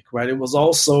pandemic, right? It was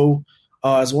also,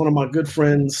 as one of my good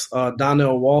friends,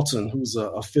 Donnell Walton, who's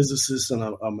a physicist and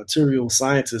a material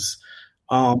scientist,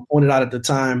 pointed out at the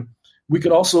time, we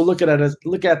could also look at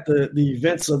the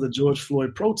events of the George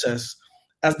Floyd protests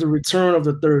as the return of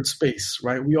the third space,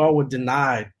 right? We all were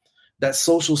denied that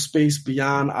social space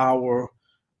beyond our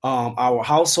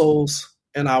households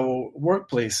and our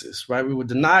workplaces, right? We were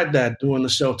denied that during the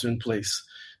shelter in place.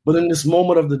 But in this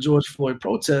moment of the George Floyd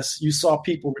protests, you saw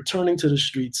people returning to the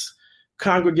streets,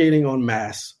 congregating en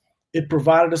masse. It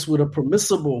provided us with a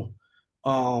permissible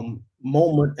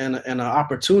moment and an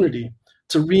opportunity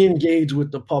to re-engage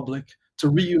with the public, to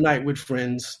reunite with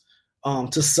friends,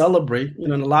 to celebrate.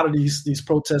 And a lot of these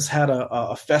protests had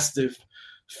a festive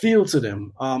feel to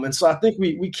them. And so I think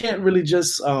we can't really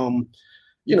just,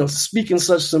 speak in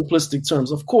such simplistic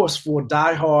terms. Of course, for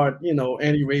diehard,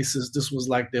 anti-racists, this was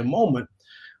like their moment.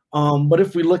 But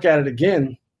if we look at it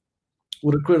again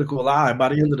with a critical eye, by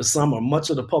the end of the summer, much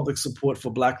of the public support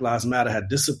for Black Lives Matter had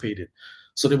dissipated.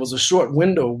 So there was a short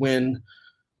window when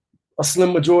a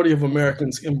slim majority of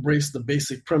Americans embraced the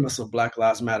basic premise of Black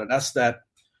Lives Matter. That's that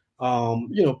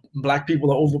Black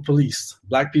people are over-policed.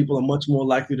 Black people are much more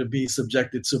likely to be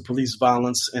subjected to police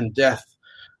violence and death.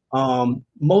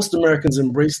 Most Americans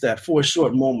embrace that for a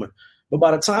short moment. But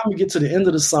by the time we get to the end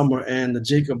of the summer and the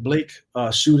Jacob Blake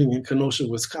shooting in Kenosha,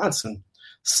 Wisconsin,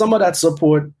 some of that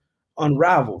support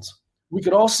unraveled. We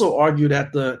could also argue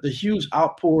that the huge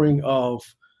outpouring of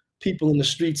people in the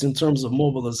streets in terms of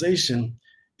mobilization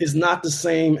is not the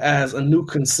same as a new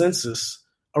consensus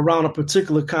around a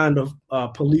particular kind of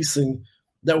policing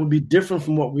that would be different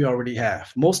from what we already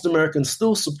have. Most Americans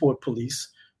still support police.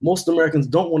 Most Americans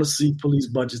don't want to see police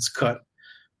budgets cut.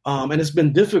 And it's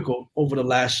been difficult over the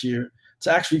last year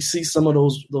to actually see some of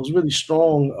those really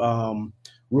strong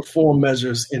reform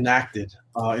measures enacted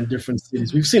in different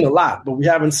cities. We've seen a lot, but we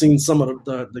haven't seen some of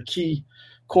the key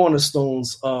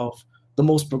cornerstones of the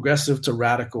most progressive to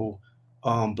radical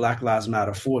Black Lives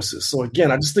Matter forces. So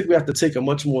again, I just think we have to take a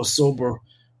much more sober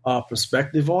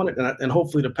perspective on it, and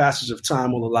hopefully the passage of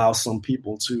time will allow some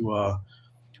people to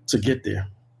get there.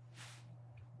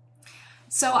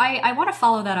 So I want to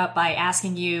follow that up by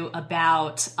asking you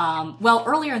about,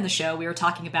 earlier in the show, we were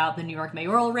talking about the New York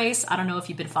mayoral race. I don't know if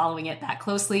you've been following it that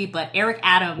closely, but Eric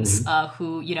Adams,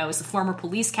 who, is the former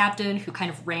police captain who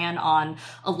kind of ran on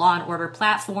a law and order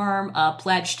platform,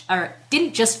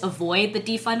 didn't just avoid the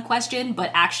defund question,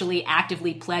 but actually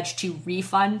actively pledged to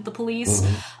refund the police.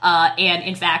 And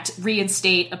in fact,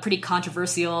 reinstate a pretty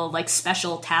controversial,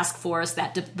 special task force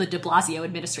that the de Blasio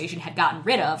administration had gotten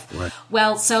rid of. Right.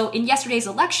 Well, so in yesterday's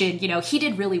election, he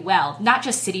did really well, not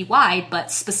just citywide,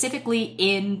 but specifically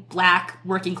in Black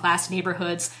working class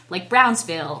neighborhoods like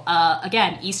Brownsville,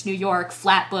 again, East New York,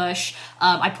 Flatbush.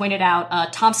 I pointed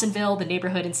out Thompsonville, the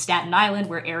neighborhood in Staten Island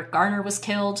where Eric Garner was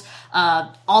killed,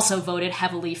 also voted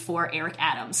heavily for Eric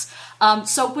Adams.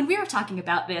 So when we were talking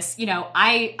about this,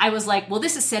 I was like, well,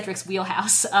 this is Cedric's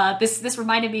wheelhouse. This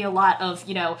reminded me a lot of,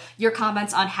 your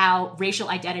comments on how racial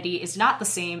identity is not the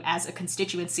same as a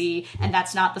constituency, and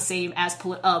that's not the same as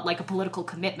a political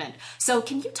commitment. So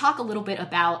can you talk a little bit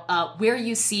about where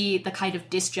you see the kind of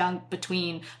disjunct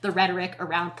between the rhetoric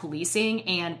around policing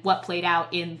and what played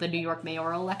out in the New York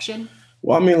mayoral election?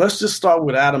 Well, let's just start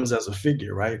with Adams as a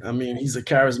figure, right? He's a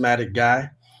charismatic guy.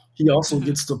 He also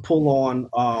gets to pull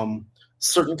on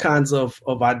certain kinds of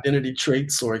identity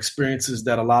traits or experiences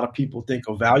that a lot of people think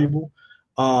are valuable.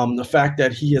 The fact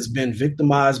that he has been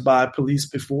victimized by police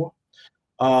before.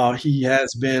 He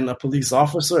has been a police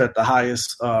officer at the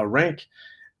highest rank.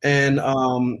 And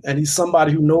he's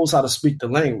somebody who knows how to speak the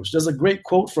language. There's a great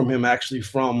quote from him, actually,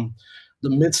 from the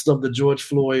midst of the George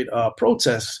Floyd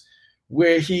protests,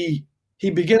 where he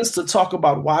begins to talk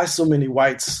about why so many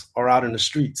whites are out in the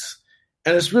streets.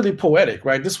 And it's really poetic,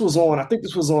 right? This was on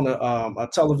a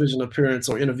television appearance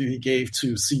or interview he gave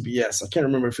to CBS. I can't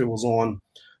remember if it was on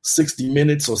 60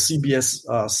 Minutes or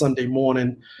CBS Sunday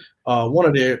Morning, one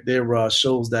of their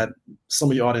shows that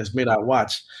some of your audience may not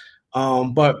watch.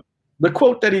 But the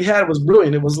quote that he had was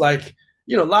brilliant. It was like,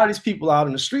 a lot of these people are out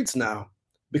in the streets now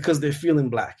because they're feeling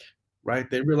Black, right?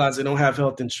 They realize they don't have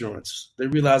health insurance. They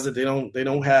realize that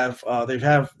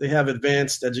they have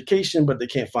advanced education, but they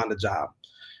can't find a job.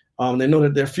 They know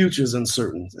that their future is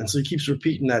uncertain. And so he keeps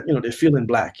repeating that, they're feeling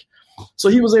Black. So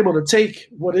he was able to take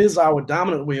what is our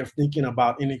dominant way of thinking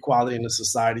about inequality in the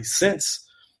society since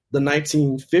the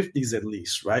 1950s, at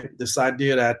least, right? This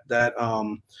idea that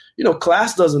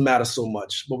class doesn't matter so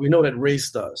much, but we know that race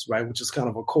does, right? Which is kind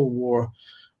of a Cold War,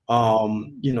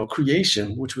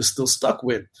 creation, which we're still stuck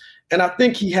with. And I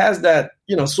think he has that,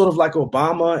 sort of like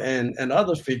Obama and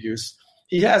other figures,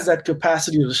 he has that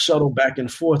capacity to shuttle back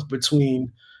and forth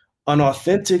between an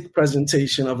authentic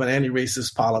presentation of an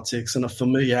anti-racist politics and a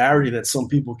familiarity that some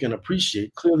people can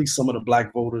appreciate, clearly some of the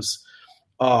Black voters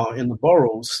in the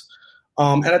boroughs,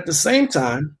 and at the same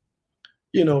time,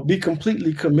 be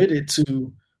completely committed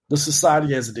to the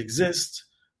society as it exists,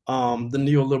 the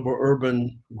neoliberal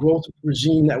urban growth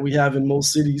regime that we have in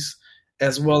most cities,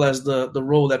 as well as the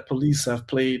role that police have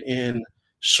played in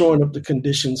shoring up the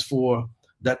conditions for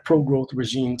that pro-growth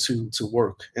regime to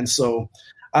work. And so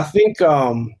I think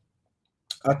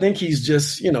he's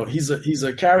just, he's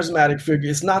a charismatic figure.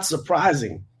 It's not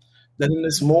surprising that in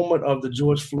this moment of the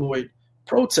George Floyd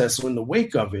protests, or in the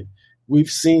wake of it, we've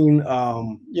seen,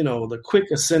 the quick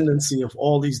ascendancy of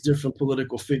all these different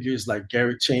political figures like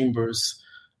Gary Chambers,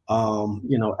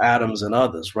 Adams and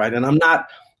others, right? And I'm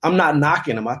not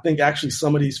knocking them. I think actually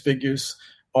some of these figures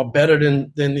are better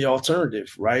than the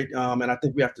alternative, right? And I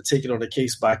think we have to take it on a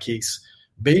case-by-case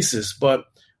basis. But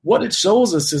what it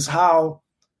shows us is how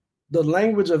the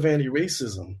language of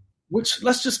anti-racism, which,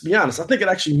 let's just be honest, I think it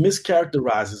actually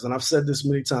mischaracterizes, and I've said this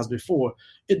many times before,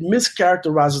 it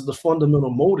mischaracterizes the fundamental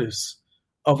motives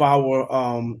of our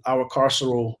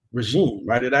carceral regime,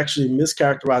 right? It actually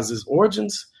mischaracterizes its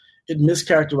origins, it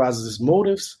mischaracterizes its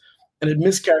motives, and it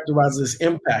mischaracterizes its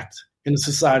impact in the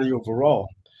society overall.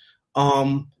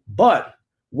 But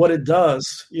what it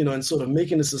does, in sort of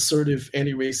making this assertive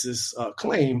anti-racist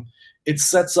claim, it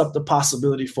sets up the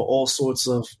possibility for all sorts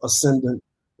of ascendant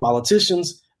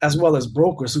politicians as well as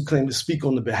brokers who claim to speak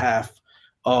on the behalf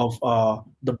of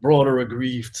the broader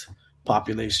aggrieved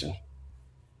population.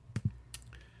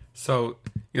 So,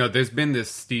 there's been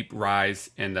this steep rise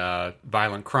in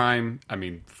violent crime. I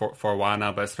mean, for a while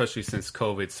now, but especially since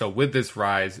COVID. So with this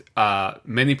rise,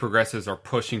 many progressives are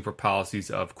pushing for policies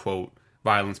of, quote,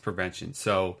 violence prevention.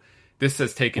 So this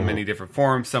has taken many different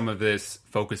forms. Some of this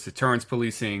focused deterrence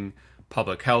policing,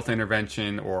 public health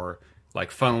intervention, or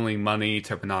like funneling money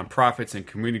to nonprofits and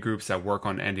community groups that work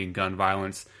on ending gun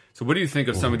violence. So what do you think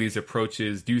of some of these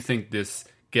approaches? Do you think this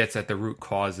gets at the root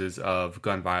causes of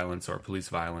gun violence or police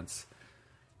violence?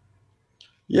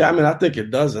 Yeah, I mean, I think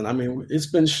it doesn't. I mean, it's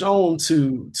been shown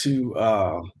to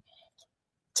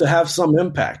have some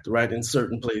impact, right, in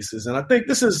certain places, and I think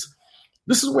this is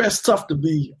where it's tough to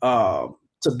be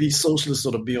socialist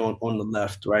or to be on the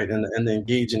left, right, and to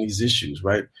engage in these issues,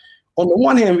 right. On the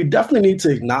one hand, we definitely need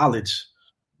to acknowledge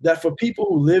that for people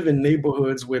who live in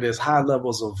neighborhoods where there's high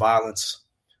levels of violence,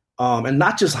 and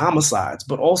not just homicides,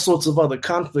 but all sorts of other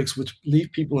conflicts which leave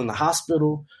people in the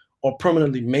hospital or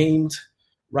permanently maimed,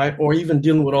 right? Or even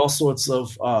dealing with all sorts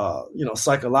of,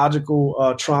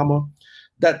 psychological trauma,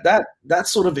 that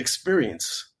sort of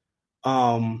experience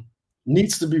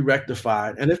needs to be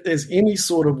rectified. And if there's any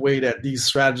sort of way that these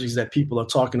strategies that people are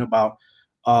talking about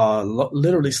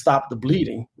literally stop the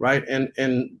bleeding, right? And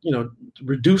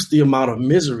reduce the amount of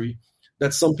misery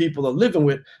that some people are living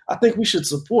with, I think we should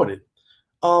support it.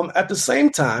 At the same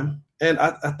time, and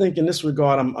I think in this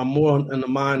regard, I'm more in the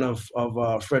mind of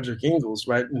Frederick Engels,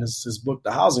 right, in his book,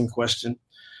 The Housing Question.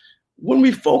 When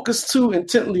we focus too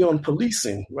intently on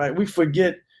policing, right, we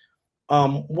forget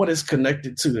what is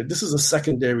connected to it. This is a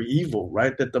secondary evil,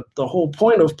 right, that the whole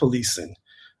point of policing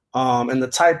and the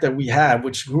type that we have,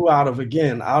 which grew out of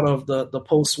the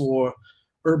post-war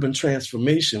urban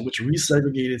transformation, which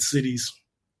resegregated cities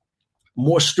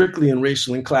more strictly in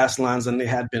racial and class lines than they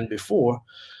had been before.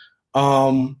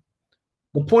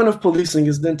 The point of policing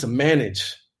is then to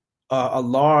manage a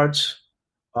large,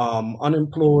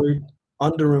 unemployed,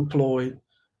 underemployed,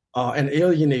 and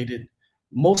alienated,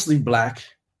 mostly Black,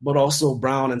 but also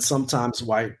brown and sometimes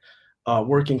white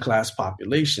working class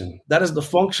population. That is the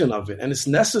function of it. And it's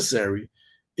necessary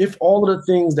if all of the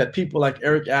things that people like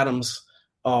Eric Adams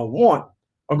want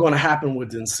are going to happen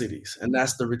within cities. And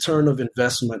that's the return of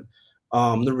investment,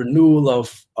 the renewal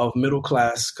of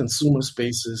middle-class consumer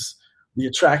spaces, the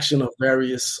attraction of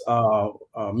various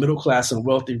middle-class and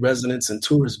wealthy residents and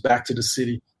tourists back to the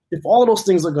city. If all of those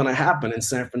things are going to happen in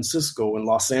San Francisco and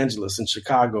Los Angeles and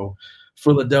Chicago,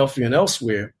 Philadelphia and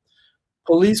elsewhere,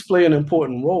 police play an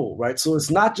important role, right? So it's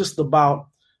not just about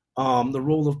the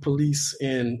role of police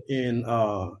in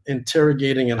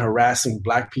interrogating and harassing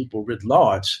Black people writ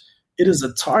large. It is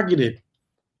a targeted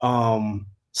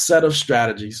set of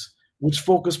strategies which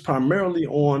focus primarily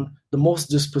on the most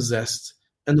dispossessed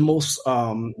and the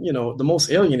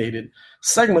most alienated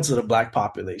segments of the Black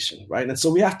population, right? And so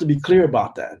we have to be clear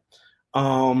about that.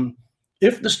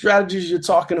 If the strategies you're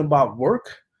talking about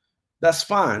work, that's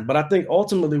fine. But I think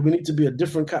ultimately we need to be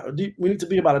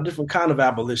about a different kind of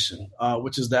abolition,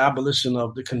 which is the abolition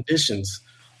of the conditions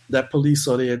that police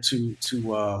are there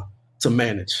to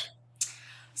manage.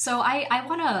 So I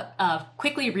want to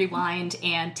quickly rewind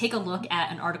and take a look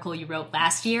at an article you wrote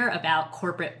last year about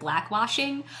corporate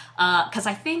blackwashing, because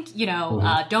I think,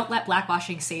 Don't Let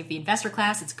Blackwashing Save the Investor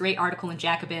Class. It's a great article in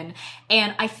Jacobin.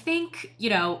 And I think,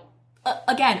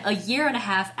 again, a year and a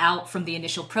half out from the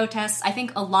initial protests, I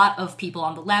think a lot of people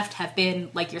on the left have been,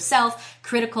 like yourself,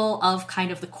 critical of kind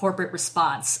of the corporate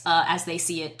response as they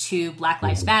see it to Black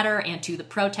Lives Matter and to the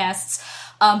protests.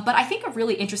 But I think a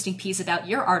really interesting piece about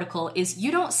your article is you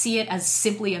don't see it as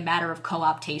simply a matter of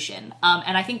co-optation.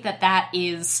 And I think that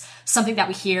is something that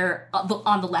we hear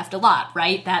on the left a lot,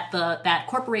 right? That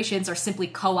corporations are simply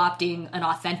co-opting an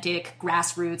authentic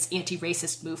grassroots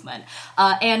anti-racist movement.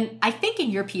 And I think in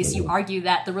your piece, you argue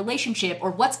that the relationship or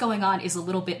what's going on is a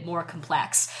little bit more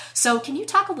complex. So can you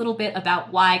talk a little bit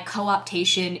about why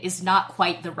co-optation is not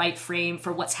quite the right frame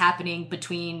for what's happening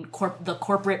between the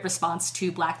corporate response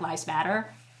to Black Lives Matter?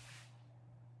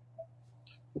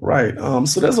 Right.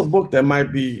 So there's a book that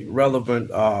might be relevant.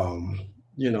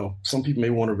 Some people may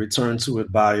want to return to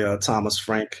it by Thomas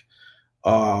Frank,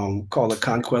 called The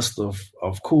Conquest of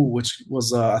Cool, which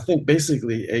was, I think,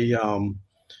 basically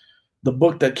the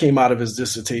book that came out of his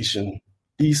dissertation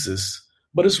thesis.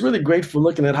 But it's really great for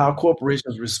looking at how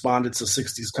corporations responded to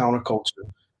 60s counterculture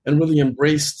and really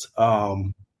embraced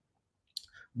the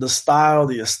style,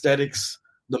 the aesthetics,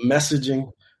 the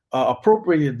messaging,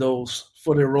 appropriated those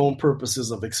for their own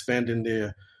purposes of expanding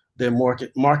their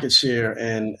market share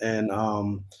and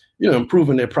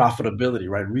improving their profitability,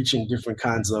 right? Reaching different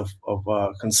kinds of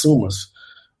consumers.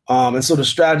 And so the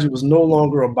strategy was no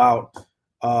longer about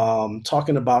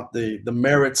talking about the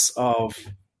merits of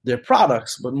their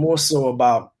products, but more so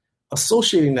about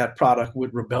associating that product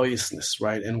with rebelliousness,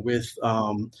 right? And with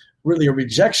really a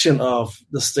rejection of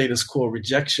the status quo,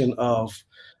 rejection of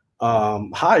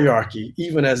hierarchy,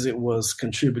 even as it was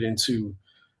contributing to,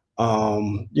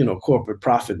 corporate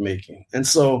profit making. And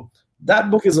so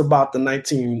that book is about the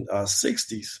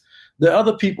 1960s. There are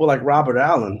other people like Robert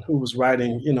Allen, who was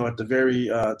writing, at the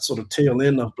very sort of tail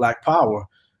end of Black Power,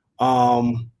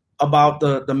 about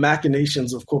the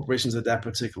machinations of corporations at that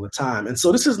particular time. And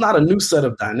so this is not a new set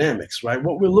of dynamics, right?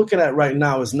 What we're looking at right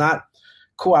now is not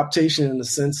co-optation in the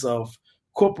sense of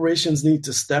corporations need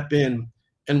to step in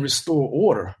and restore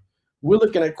order. We're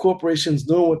looking at corporations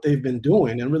doing what they've been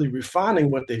doing and really refining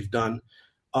what they've done,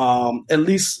 at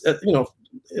least,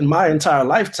 in my entire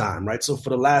lifetime, right? So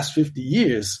for the last 50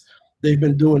 years, they've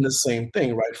been doing the same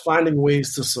thing, right? Finding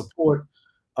ways to support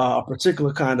a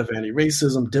particular kind of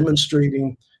anti-racism,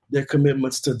 demonstrating their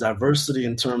commitments to diversity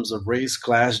in terms of race,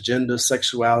 class, gender,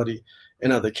 sexuality,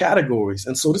 and other categories.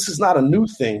 And so this is not a new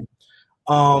thing,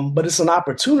 but it's an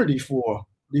opportunity for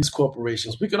these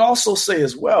corporations. We could also say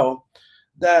as well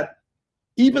that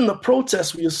even the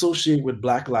protests we associate with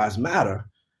Black Lives Matter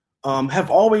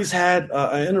have always had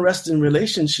an interesting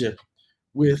relationship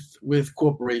with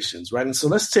corporations, right? And so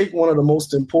let's take one of the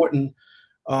most important,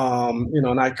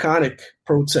 an iconic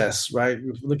protests, right?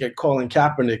 If you look at Colin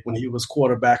Kaepernick when he was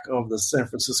quarterback of the San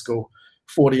Francisco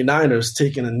 49ers,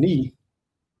 taking a knee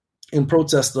in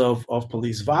protest of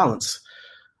police violence.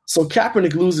 So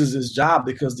Kaepernick loses his job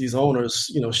because these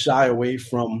owners, shy away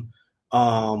from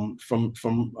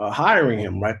hiring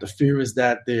him, right? The fear is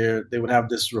that they would have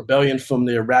this rebellion from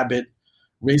their rabid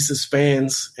racist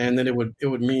fans, and then it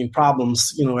would mean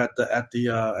problems, at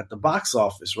the box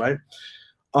office, right?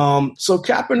 So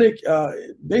Kaepernick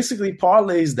basically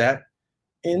parlays that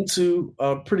into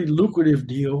a pretty lucrative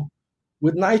deal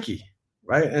with Nike,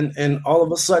 right? And all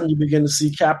of a sudden you begin to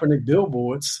see Kaepernick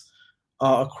billboards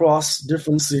across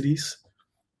different cities,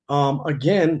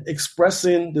 again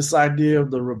expressing this idea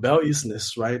of the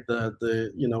rebelliousness, right?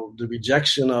 The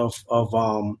rejection of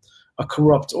a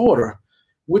corrupt order,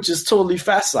 which is totally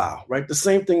facile, right? The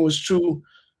same thing was true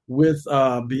with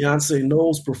Beyonce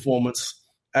Knowles' performance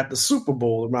at the Super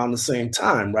Bowl around the same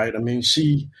time, right? I mean,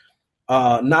 she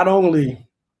not only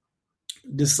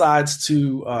decides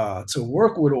to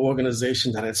work with an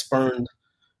organization that had spurned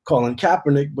Colin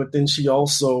Kaepernick, but then she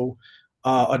also,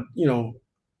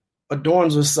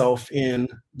 adorns herself in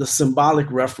the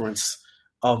symbolic reference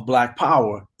of Black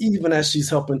Power, even as she's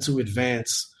helping to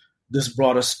advance this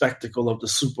broader spectacle of the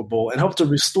Super Bowl and help to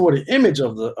restore the image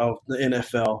of the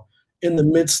NFL in the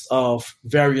midst of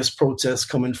various protests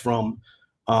coming from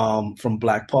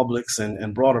Black publics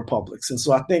and broader publics. And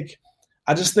so I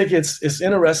just think it's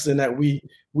interesting that we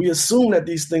assume that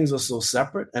these things are so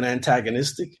separate and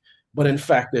antagonistic, but in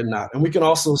fact they're not. And we can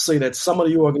also say that some of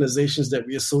the organizations that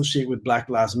we associate with Black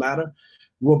Lives Matter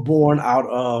were born out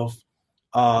of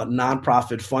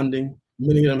nonprofit funding.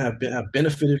 Many of them have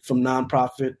benefited from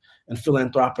nonprofit and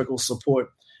philanthropical support.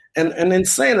 And in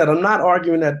saying that, I'm not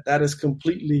arguing that is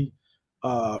completely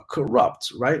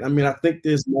corrupt, right? I mean, I think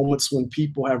there's moments when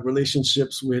people have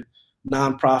relationships with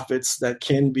nonprofits that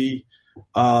can be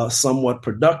somewhat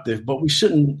productive, but we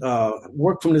shouldn't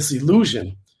work from this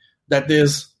illusion that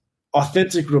there's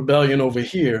authentic rebellion over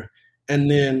here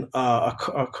and then a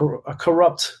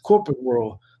corrupt corporate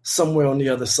world somewhere on the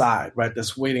other side, right?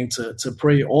 That's waiting to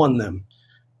prey on them.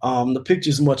 The picture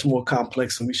is much more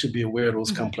complex, and we should be aware of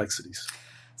those complexities.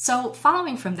 So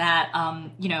following from that,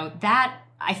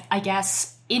 I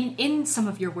guess in some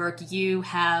of your work, you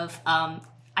have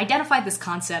identified this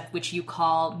concept which you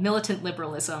call militant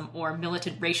liberalism or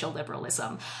militant racial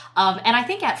liberalism. And I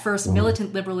think at first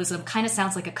militant liberalism kind of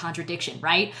sounds like a contradiction,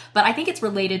 right? But I think it's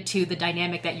related to the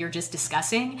dynamic that you're just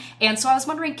discussing. And so I was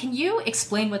wondering, can you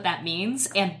explain what that means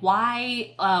and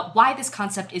why this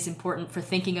concept is important for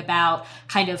thinking about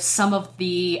kind of some of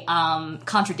the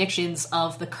contradictions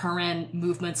of the current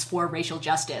movements for racial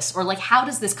justice? Or like, how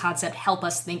does this concept help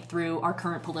us think through our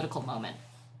current political moment?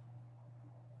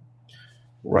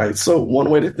 Right. So one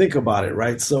way to think about it,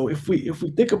 right? So if we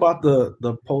think about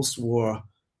the post-war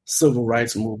civil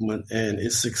rights movement and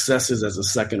its successes as a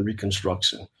second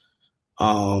Reconstruction,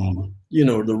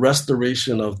 the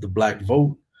restoration of the Black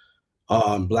vote,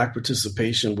 Black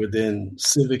participation within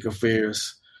civic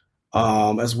affairs,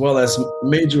 as well as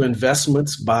major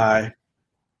investments by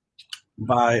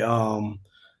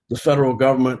the federal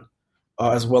government,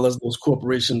 as well as those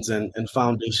corporations and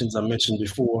foundations I mentioned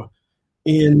before,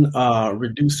 in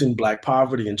reducing Black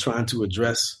poverty and trying to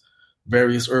address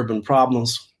various urban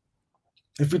problems.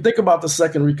 If we think about the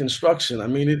Second Reconstruction, I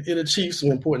mean, it achieved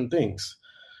some important things.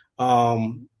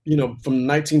 From the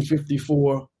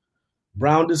 1954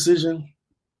 Brown decision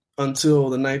until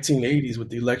the 1980s with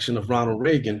the election of Ronald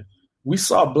Reagan, we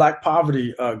saw Black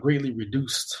poverty greatly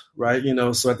reduced, right?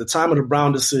 So at the time of the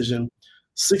Brown decision,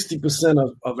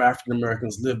 60% of African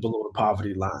Americans lived below the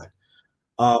poverty line.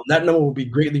 That number will be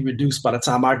greatly reduced by the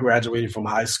time I graduated from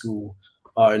high school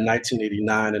in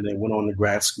 1989 and then went on to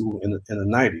grad school in the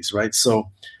 90s, right?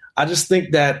 So I just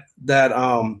think that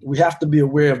we have to be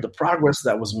aware of the progress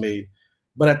that was made,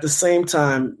 but at the same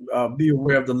time, be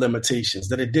aware of the limitations,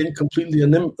 that it didn't completely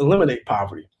eliminate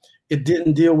poverty. It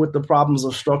didn't deal with the problems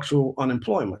of structural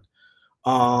unemployment.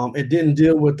 It didn't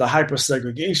deal with the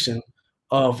hyper-segregation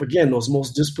of, again, those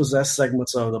most dispossessed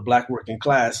segments of the Black working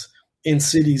class in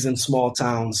cities and small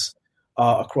towns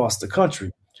across the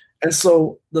country. And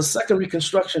so the Second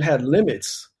Reconstruction had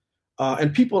limits,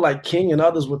 and people like King and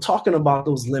others were talking about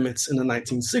those limits in the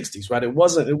 1960s, right? It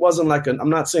wasn't like I'm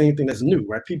not saying anything that's new,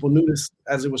 right? People knew this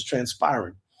as it was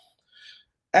transpiring.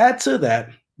 Add to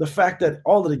that the fact that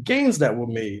all of the gains that were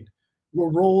made were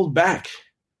rolled back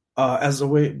by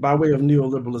way of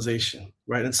neoliberalization,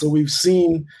 right? And so we've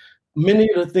seen many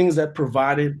of the things that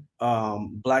provided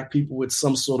Black people with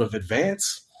some sort of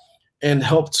advance and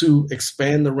helped to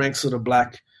expand the ranks of the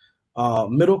Black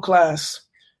middle class.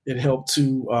 It helped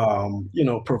to,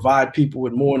 provide people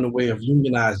with more in the way of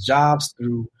unionized jobs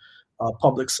through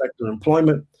public sector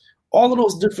employment. All of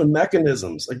those different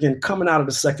mechanisms, again, coming out of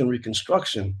the Second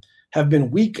Reconstruction, have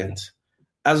been weakened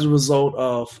as a result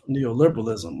of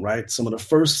neoliberalism, right? Some of the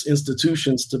first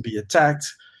institutions to be attacked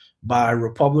by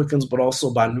Republicans, but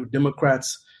also by New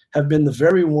Democrats, have been the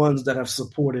very ones that have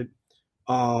supported,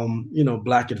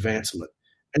 Black advancement.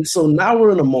 And so now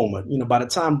we're in a moment, by the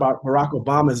time Barack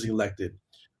Obama is elected,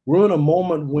 we're in a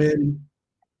moment when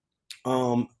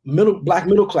Black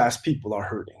middle class people are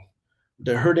hurting.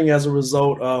 They're hurting as a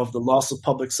result of the loss of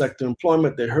public sector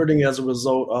employment. They're hurting as a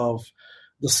result of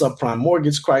the subprime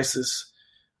mortgage crisis.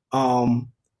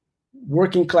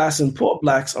 Working class and poor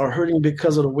Blacks are hurting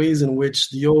because of the ways in which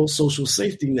the old social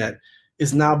safety net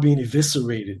is now being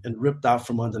eviscerated and ripped out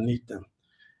from underneath them.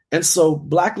 And so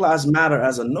Black Lives Matter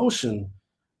as a notion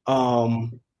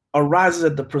arises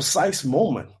at the precise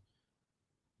moment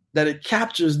that it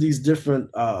captures these different,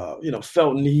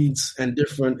 felt needs and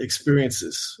different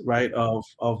experiences, right, of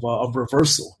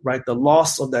reversal, right, the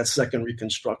loss of that Second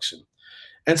Reconstruction.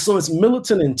 And so it's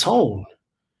militant in tone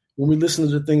when we listen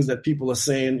to the things that people are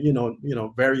saying,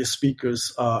 various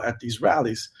speakers at these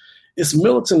rallies. It's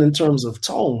militant in terms of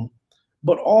tone,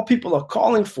 but all people are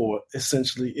calling for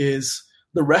essentially is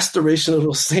the restoration of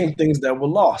those same things that were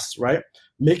lost, right?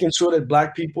 Making sure that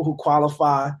Black people who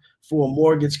qualify for a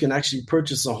mortgage can actually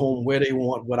purchase a home where they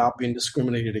want without being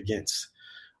discriminated against.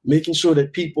 Making sure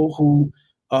that people who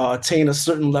attain a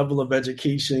certain level of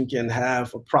education can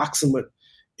have approximate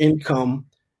income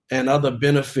and other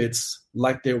benefits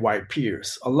like their white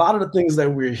peers. A lot of the things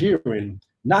that we're hearing,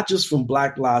 not just from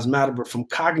Black Lives Matter, but from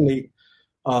cognate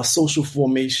social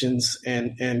formations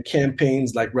and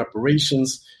campaigns like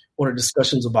reparations or the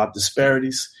discussions about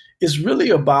disparities, is really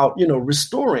about,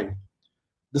 restoring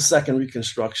the Second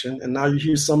Reconstruction. And now you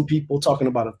hear some people talking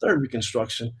about a Third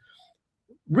Reconstruction,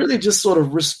 really just sort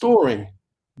of restoring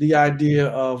the idea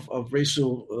of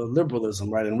racial liberalism,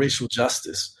 right, and racial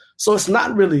justice. So it's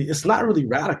not really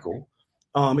radical.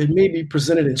 It may be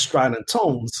presented in strident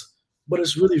tones, but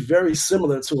it's really very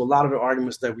similar to a lot of the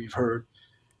arguments that we've heard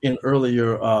in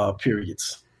earlier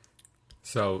periods.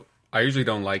 So I usually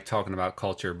don't like talking about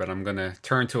culture, but I'm going to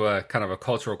turn to a kind of a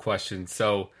cultural question.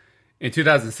 So in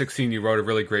 2016, you wrote a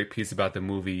really great piece about the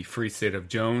movie Free State of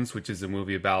Jones, which is a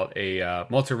movie about a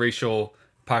multiracial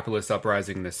populist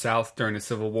uprising in the South during the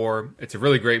Civil War. It's a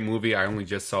really great movie. I only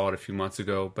just saw it a few months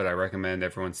ago, but I recommend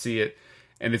everyone see it.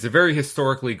 And it's a very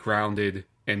historically grounded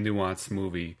and nuanced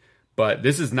movie. But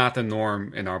this is not the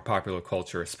norm in our popular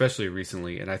culture, especially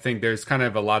recently. And I think there's kind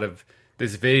of a lot of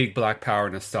this vague Black power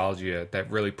nostalgia that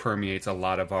really permeates a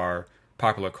lot of our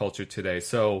popular culture today.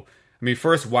 So,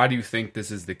 first, why do you think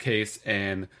this is the case?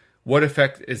 And what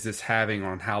effect is this having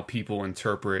on how people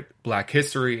interpret Black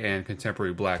history and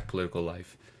contemporary Black political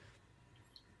life?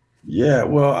 Yeah,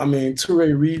 well,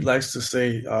 Toure Reed likes to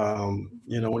say,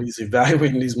 when he's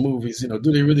evaluating these movies,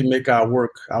 do they really make our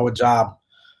job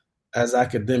as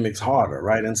academics harder,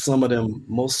 right? And some of them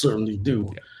most certainly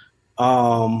do.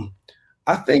 Yeah.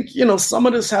 I think, some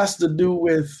of this has to do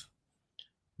with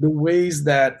the ways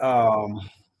that,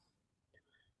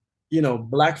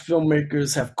 Black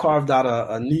filmmakers have carved out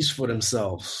a niche for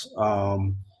themselves.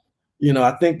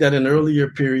 I think that in earlier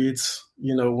periods,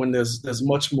 when there's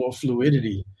much more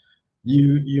fluidity,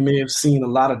 you may have seen a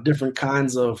lot of different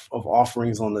kinds of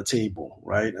offerings on the table,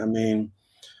 right? I mean,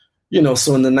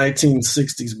 so in the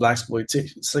 1960s,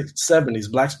 '70s,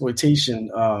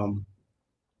 blaxploitation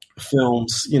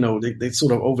films, they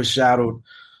sort of overshadowed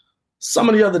some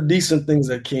of the other decent things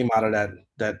that came out of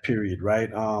that period, right?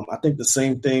 I think the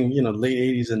same thing, late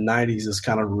 80s and 90s is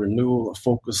kind of a renewal of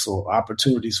focus or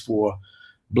opportunities for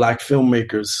Black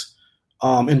filmmakers.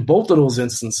 In both of those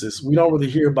instances, we don't really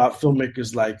hear about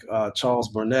filmmakers like Charles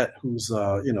Burnett, who's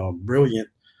a brilliant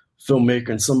filmmaker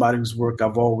and somebody whose work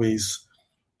I've always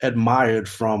admired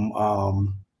from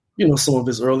some of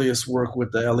his earliest work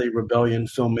with the LA Rebellion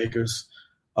filmmakers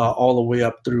all the way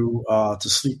up through To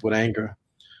Sleep with Anger.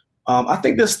 I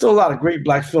think there's still a lot of great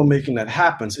Black filmmaking that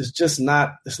happens. It's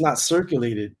not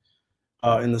circulated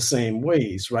in the same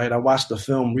ways, right? I watched a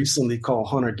film recently called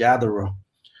Hunter Gatherer,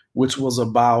 which was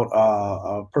about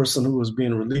a person who was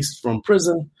being released from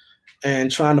prison and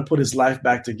trying to put his life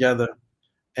back together.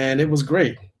 And it was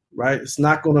great, right? It's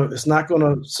not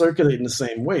gonna circulate in the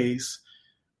same ways.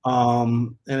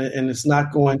 And it's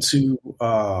not going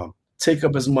to take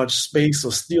up as much space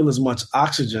or steal as much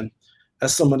oxygen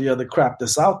as some of the other crap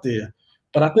that's out there.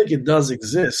 But I think it does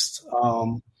exist.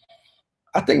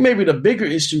 I think maybe the bigger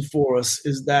issue for us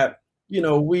is that,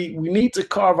 we need to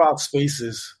carve out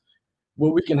spaces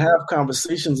where we can have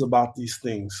conversations about these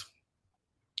things.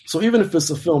 So even if it's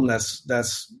a film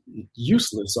that's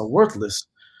useless or worthless,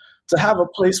 to have a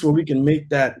place where we can make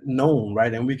that known,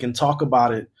 right? And we can talk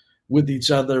about it with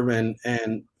each other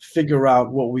and figure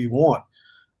out what we want.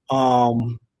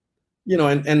 And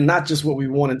not just what we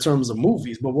want in terms of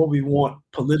movies, but what we want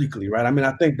politically, right? I mean,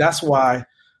 I think that's why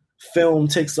film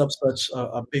takes up such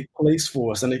a big place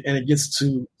for us, and it gets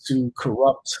to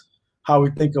corrupt how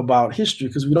we think about history,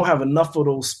 because we don't have enough of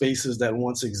those spaces that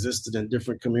once existed in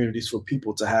different communities for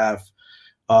people to have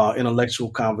intellectual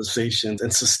conversations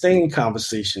and sustained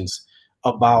conversations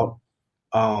about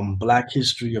Black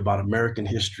history, about American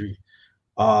history.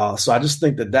 So I just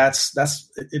think that's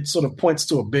it sort of points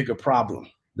to a bigger problem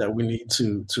that we need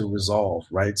to resolve,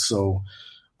 right? So,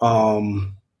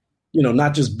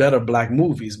 not just better Black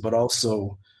movies, but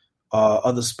also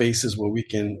other spaces where we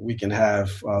can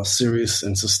have serious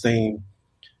and sustained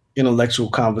intellectual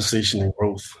conversation and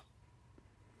growth.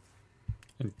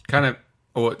 And kind of,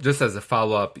 or just as a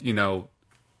follow-up,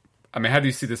 I mean, how do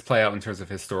you see this play out in terms of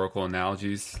historical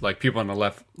analogies? Like, people on the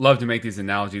left love to make these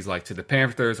analogies, like to the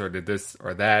Panthers or to this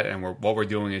or that, and what we're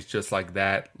doing is just like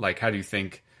that. Like, how do you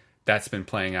think that's been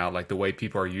playing out, like the way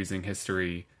people are using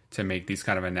history to make these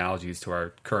kind of analogies to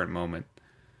our current moment?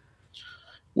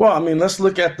 Well, I mean, let's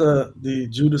look at the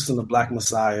Judas and the Black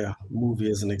Messiah movie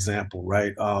as an example,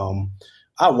 right?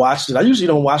 I watched it. I usually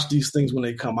don't watch these things when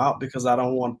they come out because I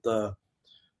don't want the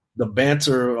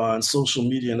banter on social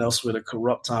media and elsewhere to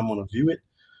corrupt how I'm going to view it.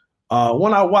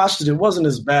 When I watched it, it wasn't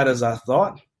as bad as I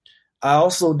thought. I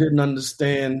also didn't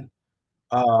understand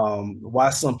why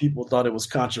some people thought it was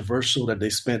controversial that they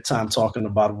spent time talking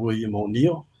about William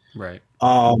O'Neill. Right.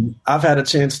 I've had a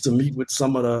chance to meet with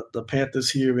some of the Panthers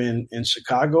here in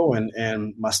Chicago,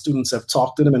 and my students have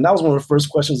talked to them. And that was one of the first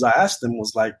questions I asked them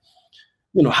was like,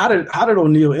 how did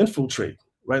O'Neill infiltrate,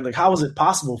 right? Like, how was it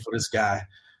possible for this guy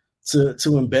to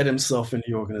embed himself in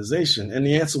the organization? And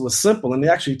the answer was simple. And they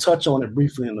actually touch on it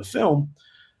briefly in the film,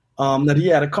 that he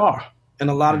had a car. And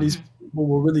a lot of these people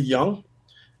were really young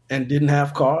and didn't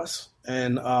have cars.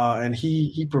 And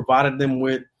he provided them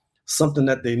with something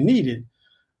that they needed.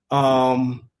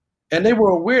 And they were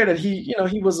aware that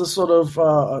he was a sort of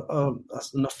a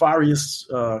nefarious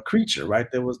creature, right?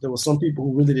 There was some people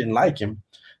who really didn't like him.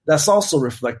 That's also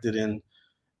reflected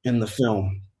in the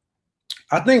film.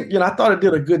 I think, I thought it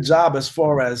did a good job as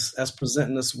far as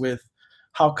presenting us with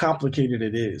how complicated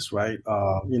it is, right?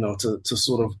 To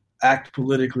sort of act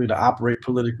politically, to operate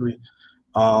politically,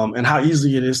 and how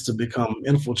easy it is to become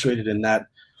infiltrated in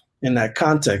that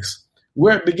context.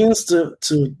 Where it begins to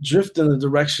drift in the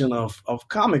direction of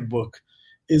comic book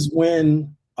is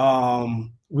when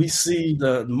we see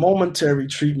the momentary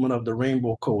treatment of the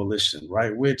Rainbow Coalition,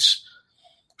 right? Which,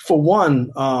 for one,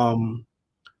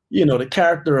 the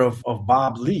character of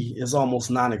Bob Lee is almost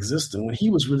non-existent when he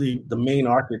was really the main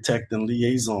architect and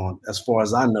liaison, as far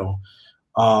as I know,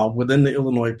 within the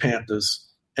Illinois Panthers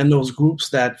and those groups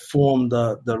that formed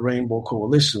the Rainbow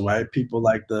Coalition, right? People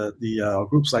like the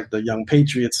groups like the Young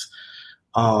Patriots,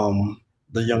 the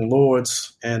Young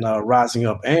Lords, and Rising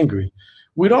Up Angry.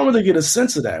 We don't really get a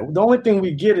sense of that. The only thing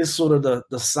we get is sort of the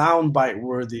soundbite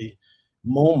worthy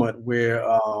moment where,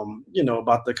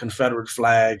 about the Confederate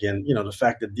flag and, the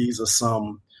fact that these are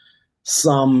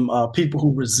some people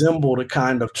who resemble the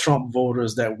kind of Trump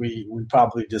voters that we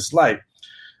probably dislike.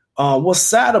 What's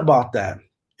sad about that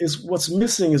is what's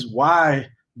missing is why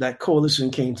that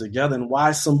coalition came together and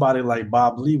why somebody like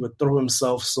Bob Lee would throw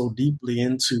himself so deeply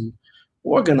into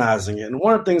organizing it. And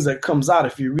one of the things that comes out,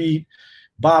 if you read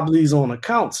Bob Lee's own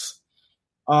accounts,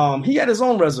 he had his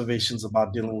own reservations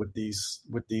about dealing with these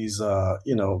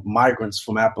migrants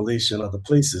from Appalachia and other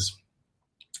places.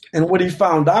 And what he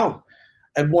found out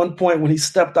at one point when he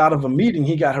stepped out of a meeting,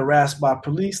 he got harassed by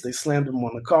police. They slammed him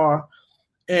on the car.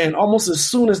 And almost as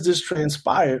soon as this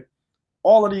transpired,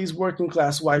 all of these working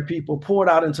class white people poured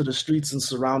out into the streets and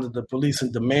surrounded the police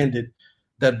and demanded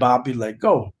that Bob be let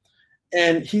go.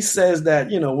 And he says that,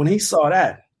 when he saw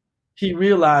that, he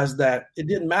realized that it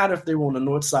didn't matter if they were on the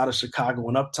north side of Chicago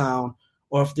in Uptown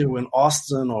or if they were in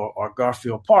Austin or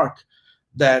Garfield Park,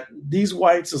 that these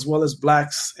whites, as well as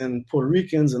blacks and Puerto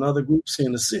Ricans and other groups here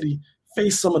in the city,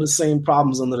 face some of the same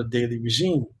problems under the Daley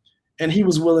regime. And he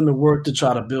was willing to work to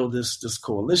try to build this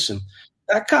coalition.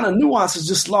 That kind of nuance is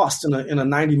just lost in a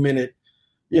 90-minute,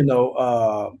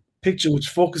 picture, which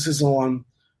focuses on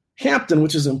Hampton,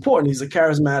 which is important. He's a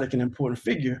charismatic and important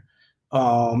figure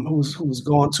who's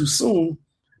gone too soon.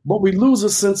 But we lose a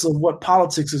sense of what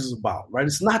politics is about, right?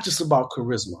 It's not just about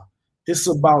charisma. It's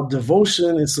about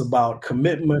devotion. It's about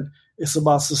commitment. It's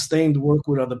about sustained work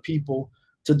with other people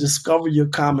to discover your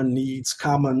common needs,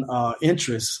 common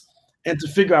interests, and to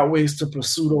figure out ways to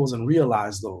pursue those and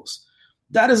realize those.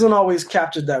 That isn't always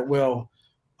captured that well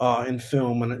in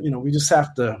film. And, we just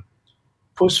have to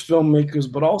push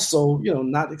filmmakers, but also,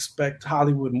 not expect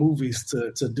Hollywood movies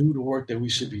to do the work that we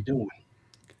should be doing.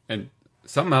 And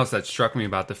something else that struck me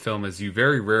about the film is you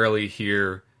very rarely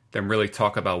hear them really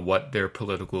talk about what their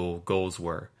political goals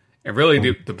were. And really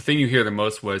the thing you hear the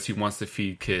most was he wants to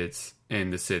feed kids in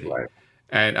the city. Right.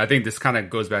 And I think this kind of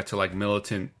goes back to like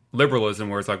militant liberalism,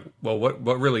 where it's like, well,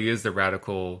 what really is the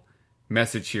radical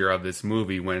message here of this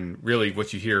movie, when really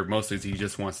what you hear mostly is he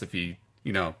just wants to feed,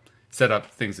 set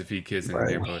up things to feed kids in the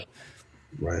neighborhood.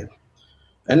 Right.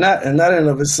 And that in and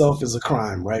of itself is a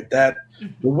crime, right? That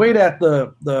the way that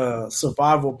the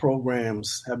survival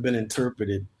programs have been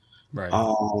interpreted, right.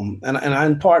 And I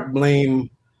in part blame,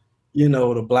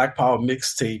 the Black Power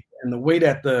mixtape and the way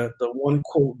that the one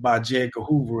quote by J. Edgar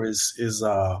Hoover is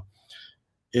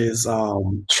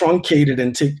truncated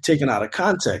and taken out of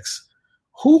context.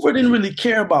 Hoover didn't really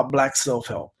care about Black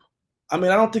self-help. I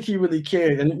mean, I don't think he really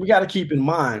cared. And we got to keep in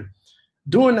mind,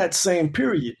 during that same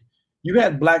period, you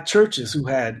had Black churches who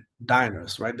had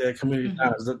diners, right? They had community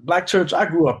diners. The Black church I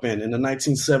grew up in the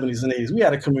 1970s and 80s, we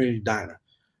had a community diner.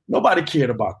 Nobody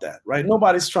cared about that, right?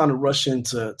 Nobody's trying to rush in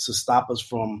to stop us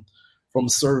from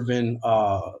serving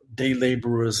day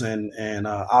laborers and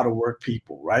out of work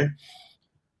people, right?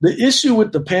 The issue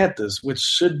with the Panthers, which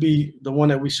should be the one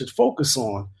that we should focus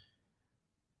on,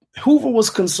 Hoover was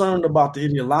concerned about the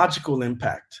ideological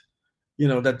impact,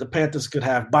 that the Panthers could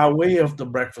have by way of the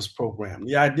breakfast program.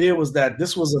 The idea was that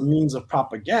this was a means of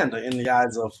propaganda in the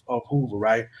eyes of Hoover,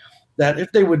 right? That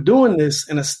if they were doing this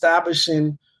and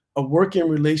establishing a working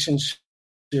relationship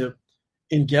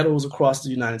in ghettos across the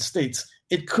United States,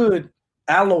 it could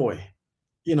alloy,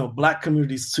 Black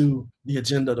communities to the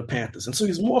agenda of the Panthers. And so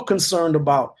he's more concerned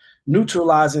about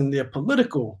neutralizing their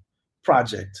political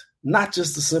project, not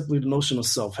just simply the notion of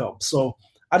self-help. So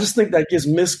I just think that gets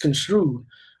misconstrued.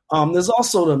 There's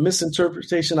also the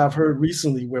misinterpretation I've heard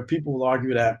recently where people will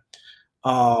argue that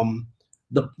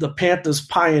the Panthers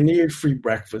pioneered free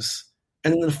breakfast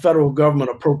and then the federal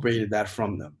government appropriated that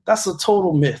from them. That's a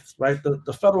total myth, right?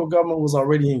 The federal government was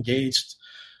already engaged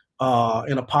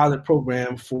in a pilot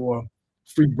program for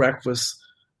free breakfast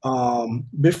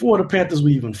before the Panthers were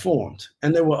even formed.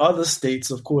 And there were other states,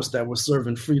 of course, that were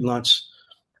serving free lunch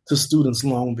to students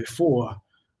long before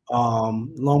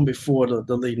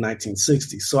the late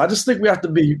 1960s. So I just think we have to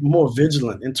be more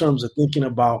vigilant in terms of thinking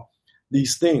about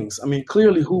these things. I mean,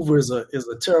 clearly Hoover is a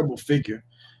terrible figure,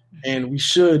 and we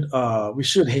should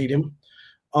hate him,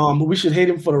 but we should hate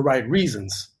him for the right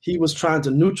reasons. He was trying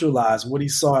to neutralize what he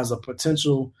saw as a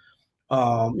potential,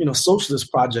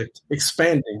 socialist project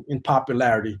expanding in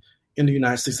popularity in the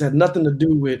United States. It had nothing to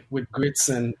do with grits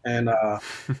and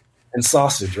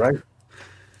sausage, right?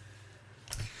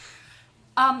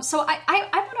 So I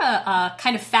want to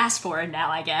kind of fast forward now,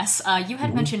 I guess. You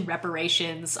had mentioned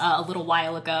reparations a little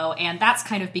while ago, and that's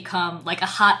kind of become like a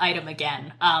hot item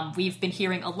again. We've been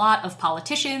hearing a lot of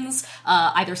politicians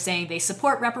either saying they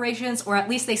support reparations, or at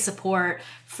least they support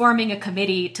forming a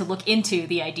committee to look into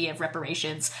the idea of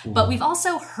reparations. But we've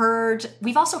also heard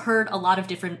a lot of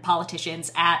different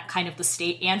politicians at kind of the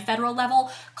state and federal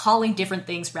level calling different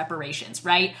things reparations,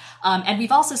 right? And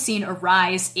we've also seen a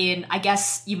rise in, I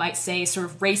guess you might say, sort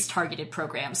of race-targeted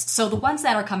programs. So the ones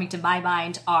that are coming to my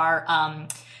mind are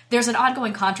there's an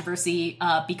ongoing controversy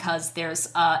because there's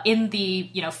in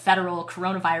the federal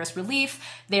coronavirus relief,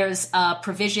 there's a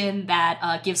provision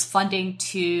that gives funding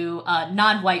to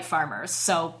non-white farmers.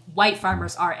 So white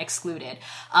farmers are excluded.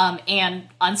 And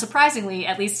unsurprisingly,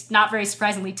 at least not very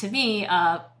surprisingly to me,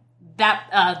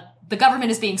 that the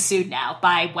government is being sued now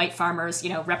by white farmers,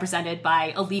 represented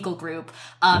by a legal group.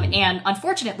 And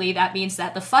unfortunately, that means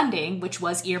that the funding, which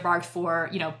was earmarked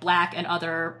for, Black and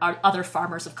other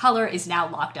farmers of color, is now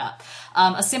locked up.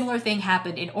 A similar thing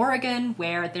happened in Oregon,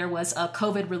 where there was a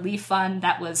COVID relief fund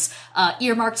that was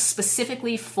earmarked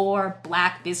specifically for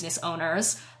Black business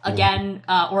owners. Again,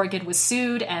 Oregon was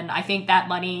sued, and I think that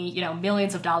money,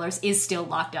 millions of dollars, is still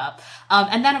locked up.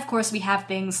 And then, of course, we have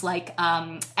things like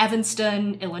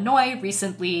Evanston, Illinois,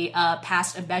 recently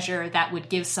passed a measure that would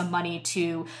give some money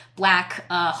to Black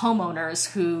homeowners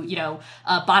who,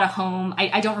 bought a home.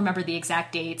 I don't remember the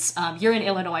exact dates. You're in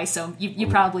Illinois, so you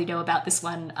probably know about this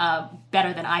one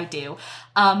better than I do.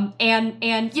 And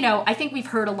I think we've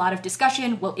heard a lot of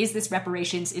discussion. Well, is this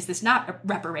reparations? Is this not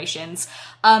reparations?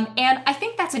 And I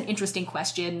think that's an interesting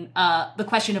question, the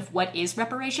question of what is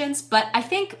reparations. But I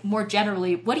think more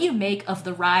generally, what do you make of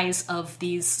the rise of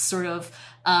these sort of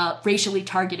racially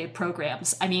targeted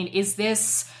programs? I mean, is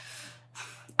this,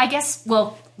 I guess,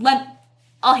 well,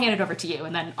 I'll hand it over to you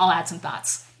and then I'll add some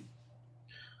thoughts.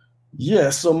 Yeah,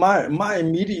 so my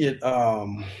immediate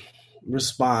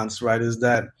response, right, is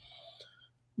that,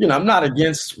 I'm not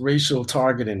against racial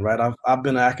targeting, right? I've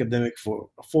been an academic for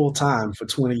full time for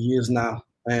 20 years now.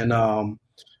 And,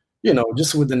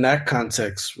 just within that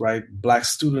context, right, Black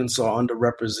students are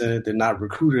underrepresented. They're not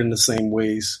recruited in the same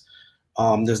ways.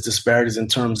 There's disparities in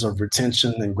terms of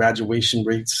retention and graduation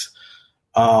rates.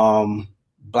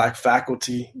 Black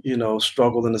faculty,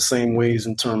 struggle in the same ways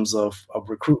in terms of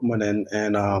recruitment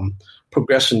and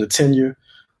progression to tenure.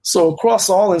 So across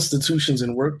all institutions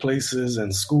and workplaces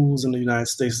and schools in the United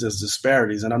States, there's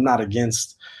disparities. And I'm not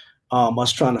against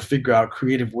us trying to figure out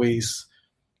creative ways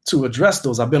to address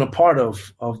those. I've been a part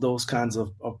of those kinds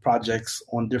of projects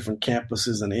on different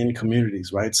campuses and in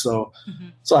communities, right? So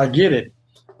I get it.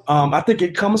 I think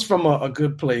it comes from a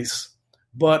good place,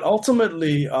 but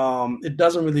ultimately it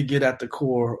doesn't really get at the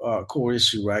core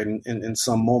issue, right, in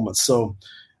some moments. So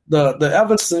the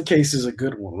Evanston case is a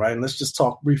good one, right? And let's just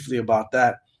talk briefly about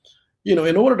that.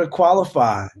 In order to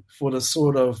qualify for the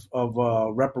sort of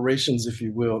reparations, if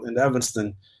you will, in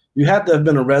Evanston, you had to have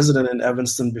been a resident in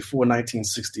Evanston before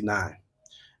 1969.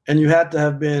 And you had to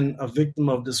have been a victim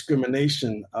of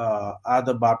discrimination,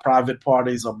 either by private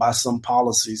parties or by some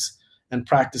policies and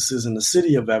practices in the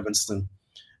city of Evanston.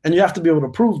 And you have to be able to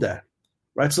prove that,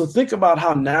 right? So think about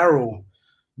how narrow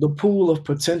the pool of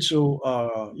potential,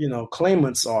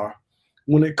 claimants are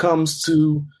when it comes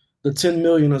to the $10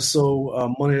 million or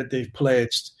so money that they've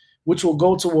pledged, which will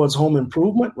go towards home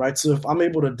improvement, right? So if I'm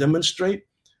able to demonstrate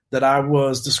that I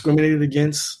was discriminated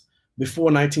against before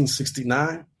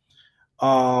 1969,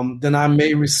 then I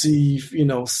may receive,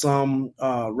 some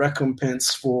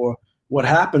recompense for what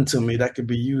happened to me that could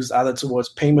be used either towards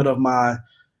payment of my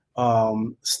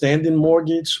standing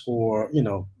mortgage or,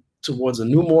 towards a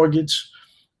new mortgage,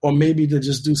 or maybe to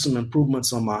just do some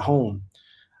improvements on my home.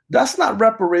 That's not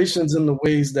reparations in the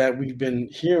ways that we've been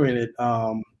hearing it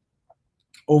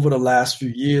over the last few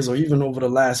years, or even over the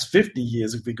last 50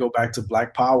 years, if we go back to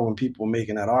Black Power and people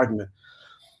making that argument.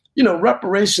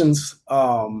 Reparations,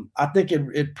 I think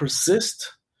it persists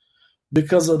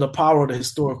because of the power of the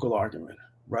historical argument,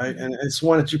 right? And it's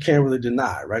one that you can't really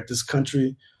deny, right? This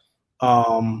country,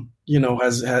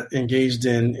 has engaged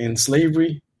in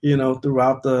slavery,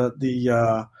 throughout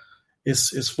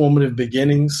its formative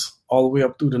beginnings, all the way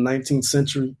up through the 19th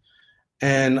century.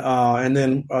 And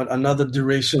then another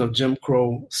duration of Jim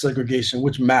Crow segregation,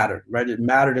 which mattered, right? It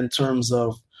mattered in terms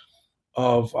of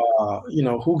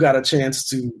who got a chance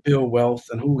to build wealth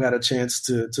and who got a chance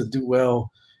to do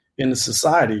well in the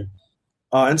society.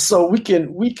 And so we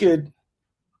could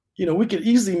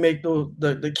easily make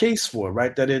the case for it,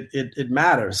 right? That it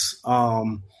matters.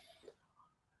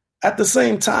 At the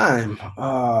same time,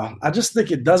 I just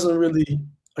think it doesn't really,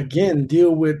 again,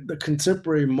 deal with the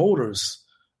contemporary motors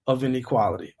of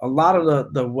inequality. A lot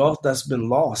of the wealth that's been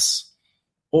lost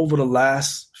over the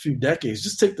last few decades.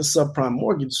 Just take the subprime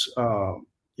mortgage,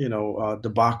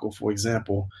 debacle, for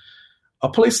example. A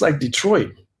place like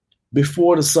Detroit,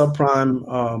 before the subprime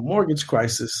mortgage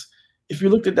crisis, if you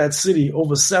looked at that city,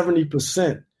 over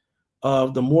 70%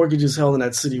 of the mortgages held in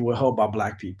that city were held by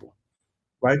Black people,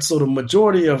 right? So the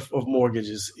majority of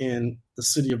mortgages in the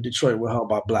city of Detroit were held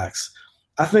by Blacks.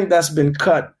 I think that's been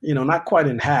cut, not quite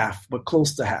in half, but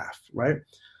close to half, right?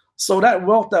 So that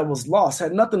wealth that was lost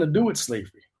had nothing to do with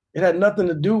slavery. It had nothing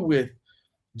to do with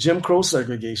Jim Crow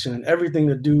segregation and everything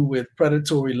to do with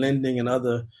predatory lending and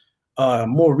other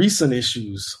more recent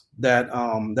issues that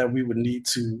we would need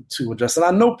to address. And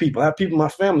I know I have people in my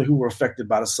family who were affected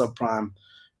by the subprime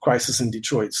crisis in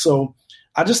Detroit. So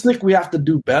I just think we have to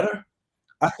do better.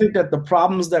 I think that the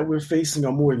problems that we're facing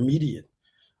are more immediate.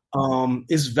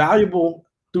 It's valuable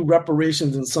through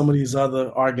reparations and some of these other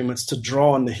arguments to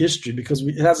draw on the history because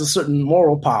it has a certain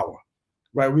moral power,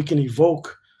 right? We can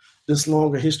evoke this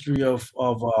longer history of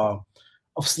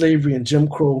slavery and Jim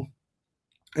Crow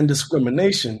and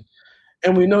discrimination,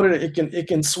 and we know that it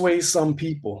can sway some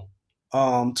people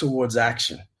towards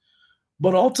action.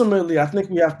 But ultimately, I think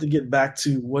we have to get back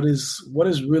to what is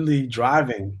really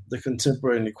driving the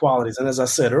contemporary inequalities. And as I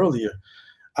said earlier,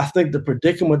 I think the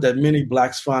predicament that many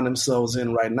Blacks find themselves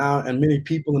in right now, and many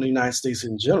people in the United States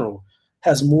in general,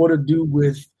 has more to do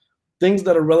with things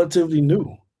that are relatively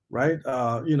new, right?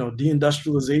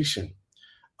 Deindustrialization,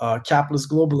 capitalist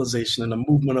globalization, and the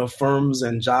movement of firms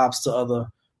and jobs to other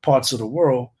parts of the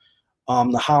world,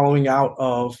 the hollowing out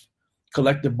of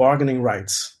collective bargaining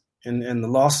rights, and the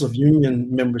loss of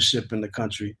union membership in the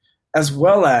country, as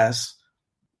well as,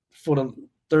 for the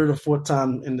third or fourth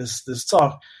time in this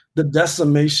talk, the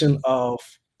decimation of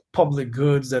public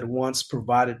goods that once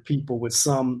provided people with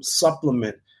some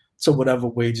supplement to whatever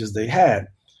wages they had.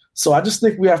 So I just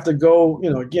think we have to go,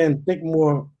 again, think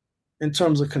more in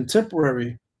terms of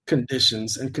contemporary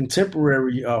conditions and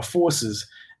contemporary forces,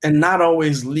 and not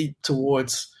always leap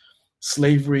towards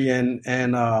slavery and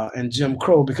Jim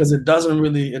Crow, because it doesn't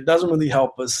really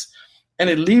help us, and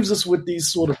it leaves us with these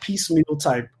sort of piecemeal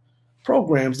type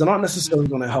programs that aren't necessarily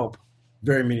going to help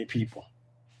very many people.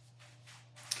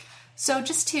 So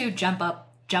just to jump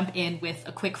in with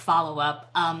a quick follow-up,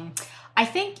 I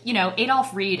think,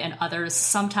 Adolph Reed and others,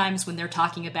 sometimes when they're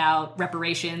talking about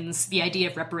reparations, the idea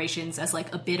of reparations as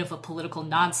like a bit of a political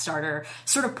non-starter,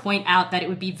 sort of point out that it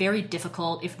would be very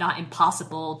difficult, if not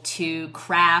impossible, to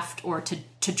craft or to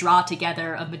draw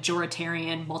together a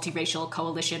majoritarian multiracial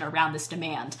coalition around this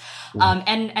demand.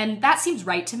 And that seems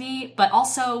right to me. But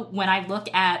also when I look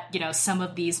at, some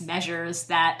of these measures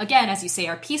that, again, as you say,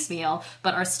 are piecemeal,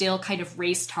 but are still kind of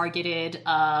race targeted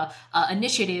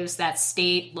initiatives that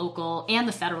state, local, and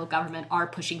the federal government are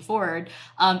pushing forward,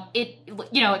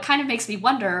 it kind of makes me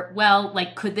wonder, well,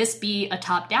 like, could this be a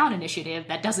top-down initiative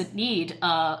that doesn't need,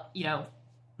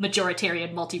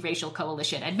 majoritarian multiracial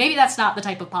coalition? And maybe that's not the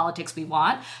type of politics we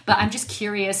want, but I'm just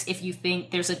curious if you think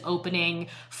there's an opening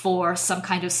for some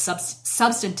kind of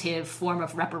substantive form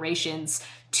of reparations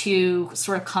to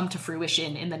sort of come to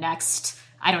fruition in the next,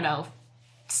 I don't know,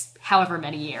 however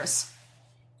many years.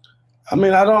 I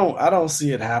mean, I don't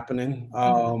see it happening.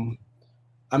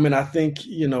 I think,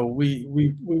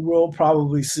 we will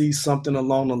probably see something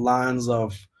along the lines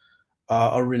of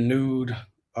a renewed,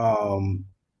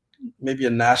 maybe a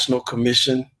national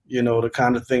commission, the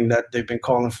kind of thing that they've been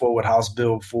calling for with House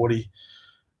Bill 40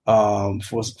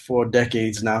 for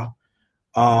decades now.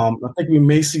 I think we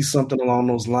may see something along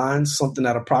those lines, something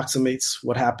that approximates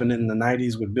what happened in the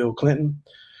 90s with Bill Clinton.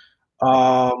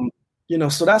 So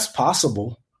that's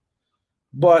possible.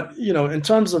 But, in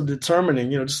terms of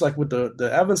determining, just like with the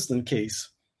Evanston case,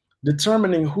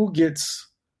 determining who gets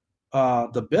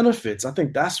the benefits, I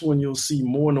think that's when you'll see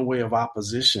more in the way of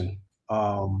opposition.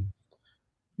 One,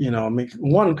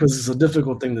 because it's a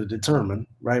difficult thing to determine,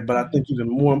 right? But I think even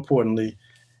more importantly,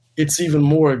 it's even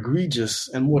more egregious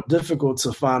and more difficult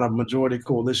to find a majority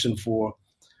coalition for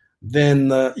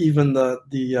than even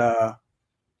the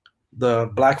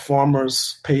Black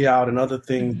farmers payout and other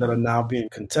things that are now being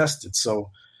contested.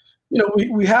 So,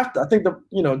 we have to, I think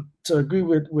to agree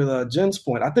with Jen's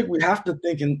point, I think we have to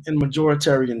think in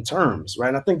majoritarian terms, right?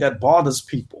 And I think that bothers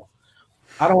people.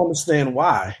 I don't understand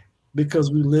why.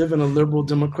 Because we live in a liberal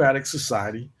democratic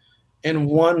society and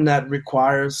one that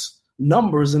requires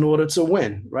numbers in order to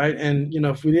win, right? And,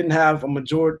 if we didn't have a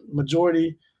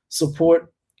majority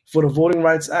support for the Voting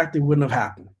Rights Act, it wouldn't have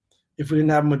happened. If we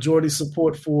didn't have majority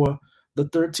support for the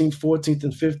 13th, 14th,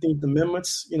 and 15th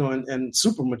Amendments, and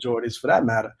super majorities for that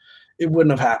matter, it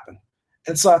wouldn't have happened.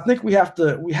 And so I think we have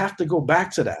to go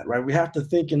back to that, right? We have to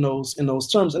think in those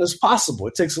terms, and it's possible.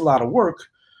 It takes a lot of work,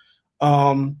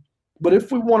 but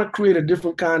if we want to create a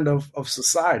different kind of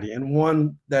society, and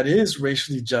one that is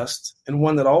racially just, and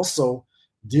one that also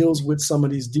deals with some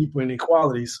of these deeper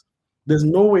inequalities, there's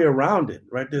no way around it,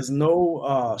 right? There's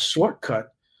no shortcut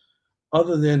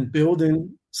other than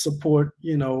building support,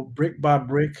 brick by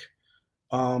brick,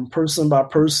 person by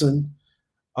person.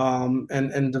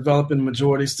 And developing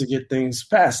majorities to get things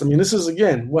passed. I mean, this is,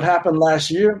 again, what happened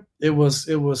last year. It was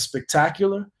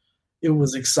spectacular. It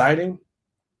was exciting.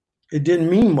 It didn't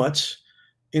mean much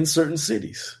in certain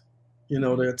cities.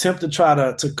 The attempt to try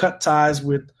to cut ties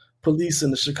with police in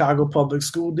the Chicago Public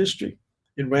School District,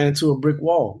 it ran into a brick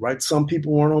wall, right? Some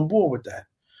people weren't on board with that.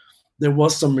 There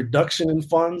was some reduction in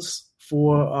funds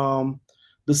for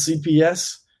the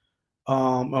CPS,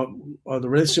 or the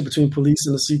relationship between police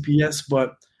and the CPS.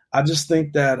 But I just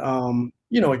think that,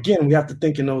 again, we have to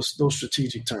think in those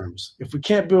strategic terms. If we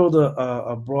can't build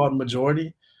a broad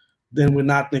majority, then we're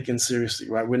not thinking seriously,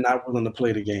 right? We're not willing to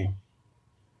play the game.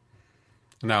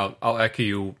 Now, I'll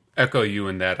echo you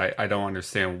in that. I don't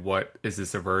understand what is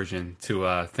this aversion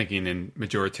to thinking in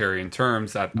majoritarian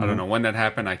terms. I don't know when that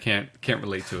happened. I can't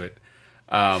relate to it.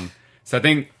 So I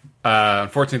think,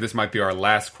 unfortunately, this might be our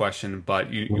last question,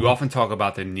 but you often talk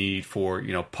about the need for,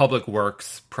 public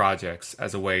works projects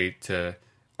as a way to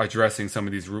addressing some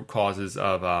of these root causes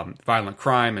of violent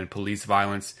crime and police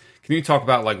violence. Can you talk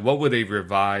about, what would a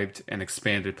revived and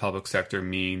expanded public sector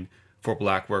mean for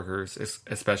Black workers,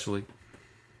 especially?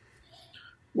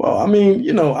 Well, I mean,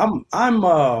 I'm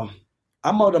of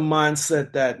the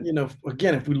mindset that,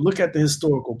 again, if we look at the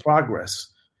historical progress,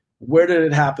 where did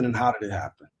it happen and how did it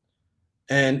happen?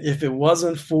 And if it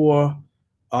wasn't for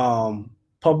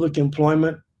public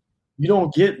employment, you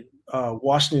don't get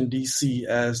Washington, D.C.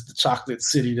 as the chocolate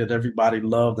city that everybody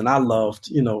loved, and I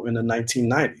loved, in the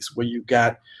 1990s, where you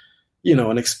got,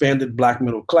 an expanded Black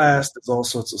middle class. There's all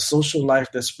sorts of social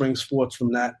life that springs forth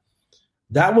from that.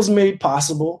 That was made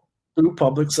possible through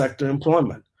public sector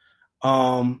employment.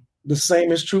 The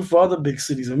same is true for other big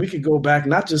cities. And we could go back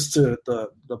not just to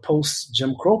the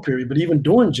post-Jim Crow period, but even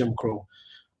during Jim Crow.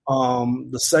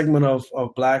 The segment of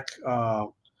Black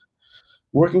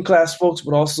working class folks,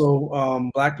 but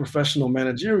also Black professional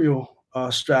managerial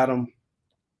stratum,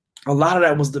 a lot of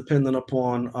that was dependent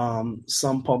upon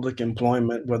some public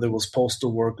employment, whether it was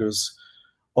postal workers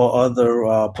or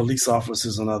other police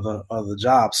officers and other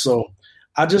jobs. So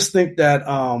I just think that,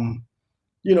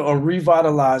 a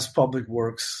revitalized public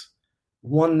works,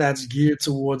 one that's geared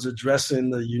towards addressing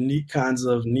the unique kinds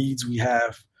of needs we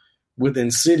have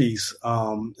within cities,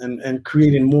 and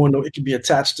creating more. It can be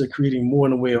attached to creating more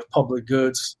in the way of public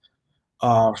goods,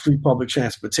 free public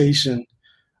transportation,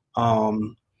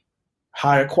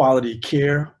 higher quality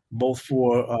care, both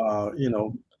for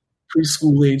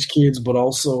preschool age kids, but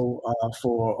also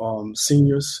for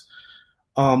seniors.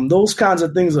 Those kinds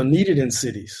of things are needed in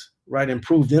cities, right?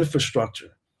 Improved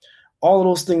infrastructure. All of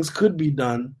those things could be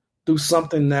done through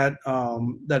something that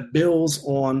builds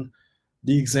on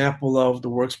the example of the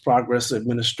Works Progress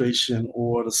Administration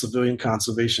or the Civilian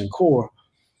Conservation Corps.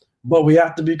 But we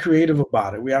have to be creative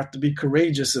about it. We have to be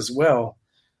courageous as well,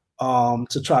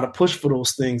 to try to push for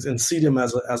those things and see them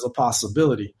as a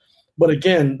possibility. But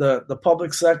again, the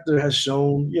public sector has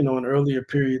shown, in earlier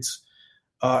periods,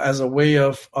 as a way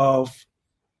of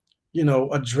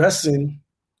addressing,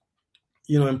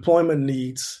 employment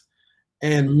needs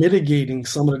and mitigating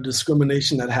some of the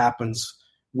discrimination that happens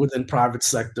within private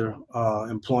sector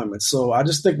employment. So I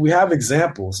just think we have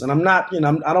examples, and I'm not, I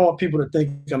don't want people to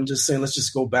think I'm just saying, let's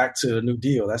just go back to the New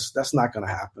Deal. That's not going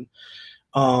to happen.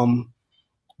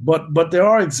 But there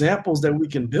are examples that we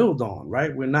can build on,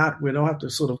 right? We don't have to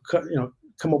sort of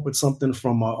come up with something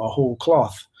from a whole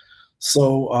cloth.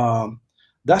 So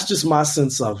that's just my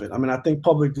sense of it. I mean, I think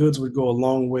public goods would go a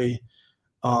long way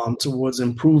towards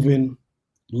improving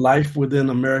life within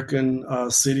American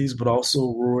cities, but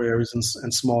also rural areas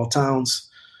and small towns.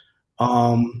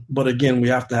 But again, we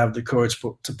have to have the courage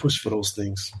to push for those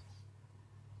things.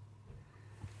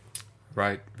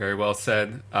 Right. Very well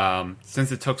said.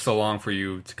 Since it took so long for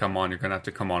you to come on, you're going to have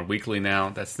to come on weekly now.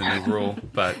 That's the new rule.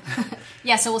 But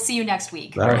yeah, so we'll see you next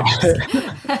week. All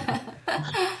right.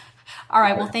 All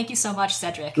right. Well, thank you so much,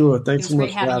 Cedric. Good. Thanks so much. It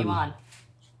was great having you on.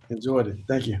 Enjoyed it.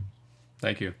 Thank you.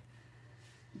 Thank you.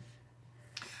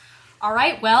 All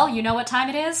right. Well, you know what time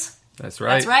it is? That's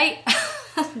right. That's right.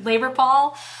 Labor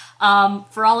Paul.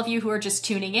 For all of you who are just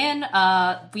tuning in,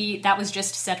 that was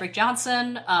just Cedric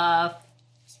Johnson.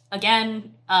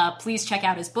 Again, please check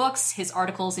out his books, his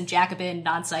articles in Jacobin,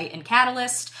 Nonsite, and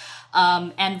Catalyst.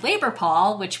 And Labor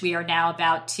Paul, which we are now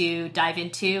about to dive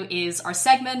into, is our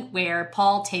segment where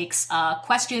Paul takes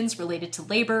questions related to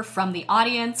labor from the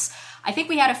audience. I think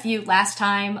we had a few last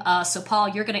time. So, Paul,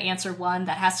 you're going to answer one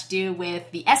that has to do with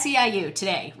the SEIU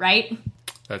today, right?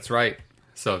 That's right.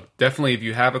 So definitely, if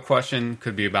you have a question,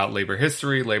 could be about labor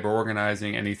history, labor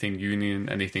organizing, anything union,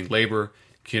 anything labor,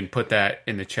 you can put that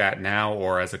in the chat now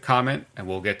or as a comment, and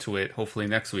we'll get to it hopefully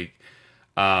next week.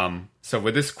 So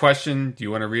with this question, do you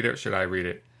want to read it or should I read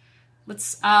it?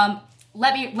 Let's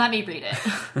let me read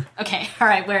it. Okay, all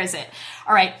right, where is it?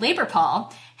 All right, Labor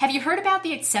Paul, have you heard about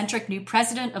the eccentric new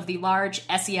president of the large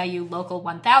SEIU Local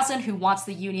 1000 who wants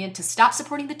the union to stop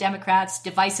supporting the Democrats,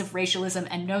 divisive racialism,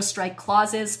 and no strike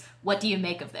clauses? What do you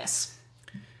make of this?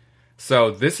 So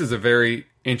this is a very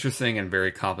interesting and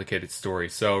very complicated story.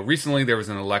 So recently there was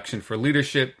an election for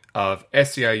leadership of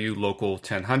SEIU Local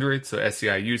 1000. So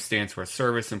SEIU stands for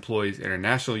Service Employees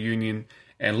International Union,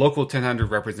 and Local 1000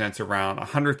 represents around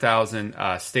 100,000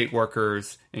 state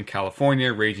workers in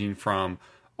California, ranging from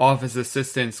office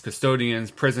assistants, custodians,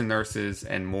 prison nurses,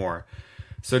 and more.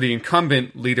 So the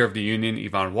incumbent leader of the union,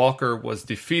 Yvonne Walker, was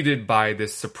defeated by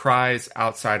this surprise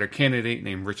outsider candidate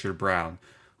named Richard Brown,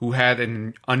 who had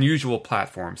an unusual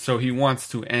platform. So he wants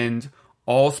to end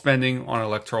all spending on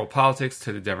electoral politics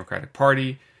to the Democratic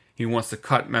Party. He wants to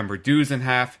cut member dues in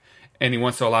half, and he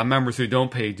wants to allow members who don't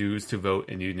pay dues to vote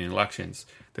in union elections.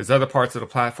 There's other parts of the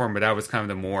platform, but that was kind of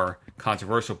the more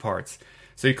controversial parts.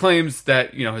 So he claims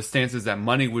that, his stance is that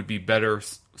money would be better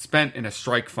spent in a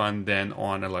strike fund than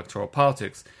on electoral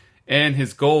politics. And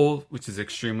his goal, which is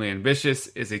extremely ambitious,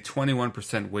 is a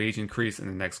 21% wage increase in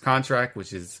the next contract,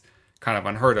 which is kind of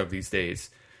unheard of these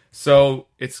days. So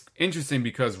it's interesting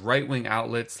because right-wing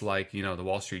outlets like, the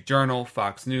Wall Street Journal,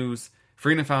 Fox News,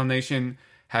 Freedom Foundation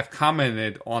have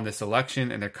commented on this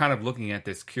election, and they're kind of looking at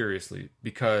this curiously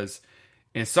because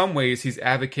in some ways he's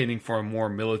advocating for a more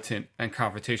militant and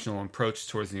confrontational approach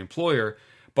towards the employer,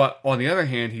 but on the other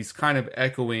hand, he's kind of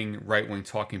echoing right-wing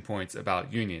talking points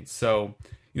about unions. So,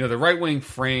 the right-wing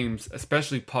frames,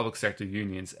 especially public sector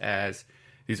unions, as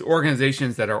these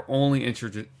organizations that are only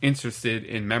interested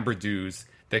in member dues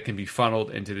that can be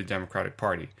funneled into the Democratic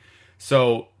Party.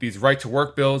 So these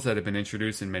right-to-work bills that have been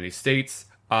introduced in many states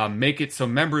make it so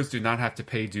members do not have to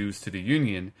pay dues to the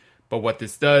union, but what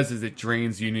this does is it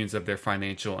drains unions of their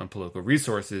financial and political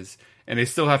resources, and they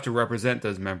still have to represent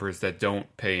those members that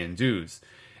don't pay in dues.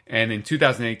 And in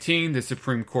 2018, the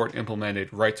Supreme Court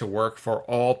implemented right to work for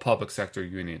all public sector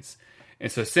unions.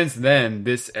 And so since then,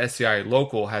 this SEIU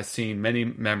Local has seen many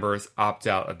members opt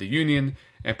out of the union,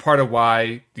 and part of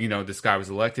why, this guy was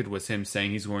elected was him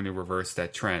saying he's going to reverse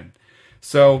that trend.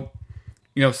 So,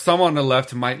 some on the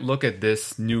left might look at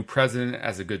this new president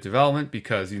as a good development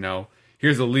because,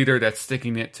 here's a leader that's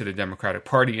sticking it to the Democratic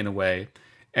Party in a way.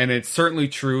 And it's certainly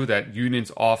true that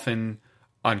unions often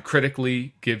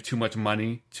uncritically give too much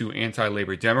money to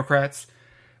anti-labor Democrats.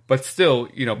 But still,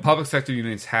 public sector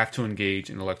unions have to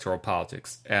engage in electoral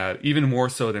politics, even more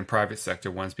so than private sector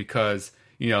ones because,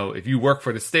 if you work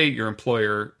for the state, your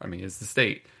employer, is the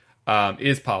state,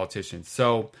 is politicians.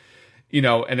 So,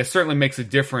 and it certainly makes a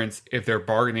difference if they're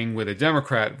bargaining with a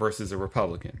Democrat versus a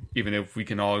Republican, even if we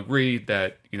can all agree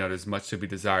that, there's much to be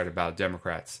desired about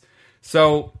Democrats.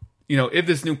 So, if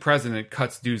this new president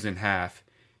cuts dues in half,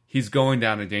 he's going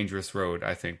down a dangerous road,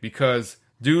 I think, because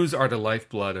dues are the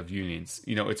lifeblood of unions.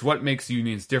 It's what makes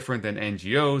unions different than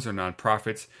NGOs or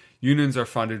nonprofits. Unions are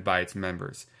funded by its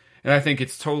members. And I think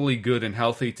it's totally good and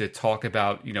healthy to talk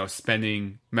about,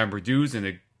 spending member dues in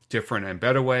a different and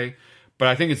better way. But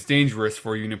I think it's dangerous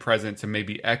for a union president to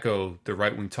maybe echo the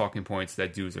right-wing talking points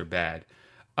that dues are bad.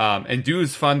 And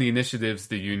dues fund the initiatives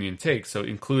the union takes. So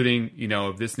including,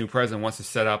 if this new president wants to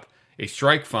set up a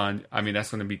strike fund,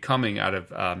 that's going to be coming out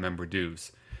of member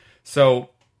dues. So,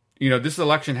 this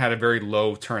election had a very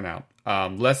low turnout.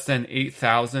 Less than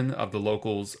 8,000 of the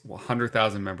local's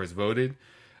 100,000 members voted.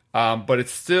 But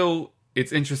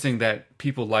it's interesting that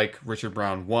people like Richard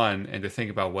Brown won and to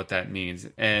think about what that means.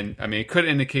 And it could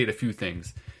indicate a few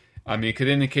things. It could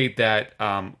indicate that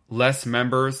less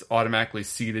members automatically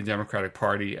see the Democratic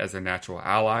Party as their natural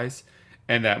allies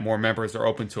and that more members are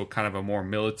open to a kind of a more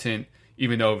militant,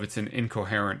 even though if it's an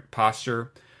incoherent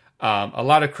posture. A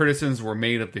lot of criticisms were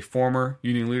made of the former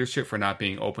union leadership for not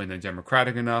being open and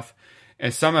democratic enough.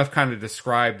 And some have kind of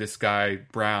described this guy,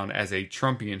 Brown, as a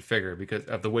Trumpian figure because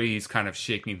of the way he's kind of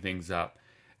shaking things up.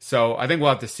 So I think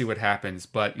we'll have to see what happens.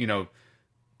 But,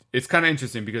 it's kind of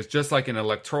interesting because just like in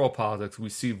electoral politics, we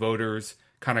see voters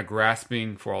kind of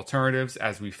grasping for alternatives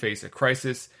as we face a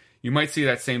crisis. You might see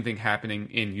that same thing happening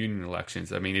in union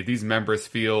elections. If these members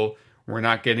feel we're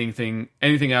not getting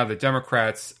anything out of the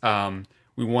Democrats.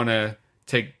 We want to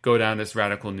go down this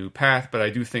radical new path, but I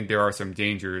do think there are some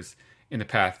dangers in the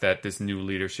path that this new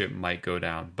leadership might go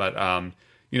down. But,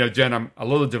 Jen, I'm a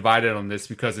little divided on this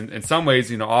because in some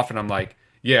ways, often I'm like,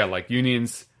 yeah, like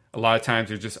unions, a lot of times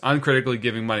they're just uncritically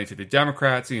giving money to the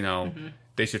Democrats,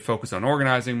 they should focus on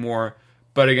organizing more.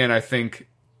 But again, I think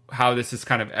how this is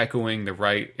kind of echoing the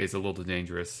right is a little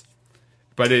dangerous.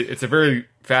 But it's a very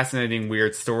fascinating,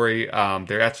 weird story.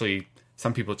 They're actually,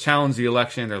 some people challenge the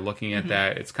election. They're looking at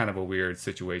that. It's kind of a weird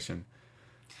situation.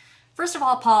 First of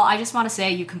all, Paul, I just want to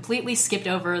say you completely skipped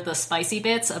over the spicy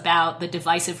bits about the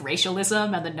divisive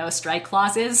racialism and the no strike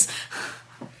clauses.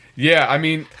 Yeah, I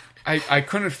mean, I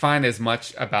couldn't find as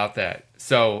much about that.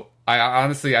 So I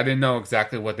honestly didn't know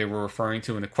exactly what they were referring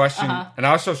to in the question. And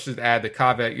I also should add the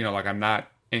caveat, like I'm not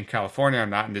in California, I'm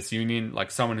not in this union.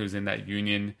 Like someone who's in that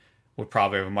union would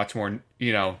probably have a much more,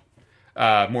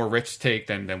 more rich take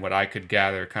than what I could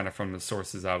gather kind of from the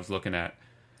sources I was looking at.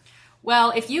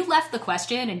 Well, if you left the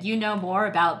question and you know more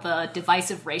about the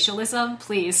divisive racialism,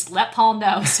 please let Paul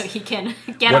know so he can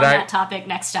get on that topic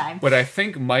next time. What I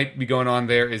think might be going on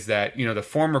there is that, the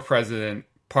former president,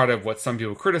 part of what some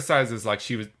people criticize is like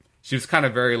she was kind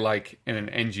of very like in an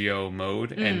NGO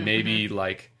mode and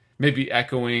maybe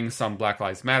echoing some Black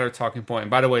Lives Matter talking point.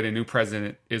 And by the way, the new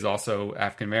president is also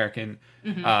African American.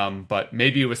 But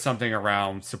maybe it was something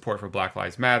around support for Black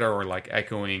Lives Matter or like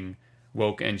echoing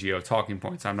woke NGO talking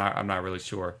points. I'm not really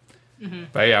sure.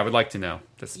 But yeah, I would like to know.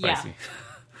 That's spicy. Yeah.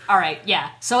 All right. Yeah.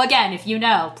 So again, if you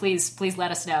know, please let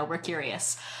us know. We're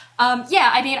curious.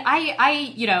 I mean,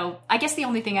 I guess the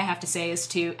only thing I have to say is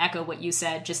to echo what you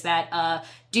said, just that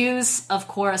dues, of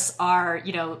course, are,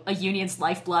 a union's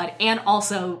lifeblood and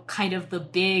also kind of the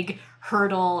big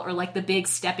hurdle or like the big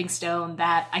stepping stone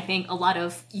that I think a lot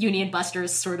of union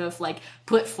busters sort of like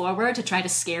put forward to try to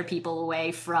scare people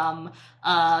away from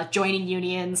joining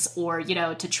unions or,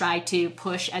 to try to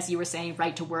push, as you were saying,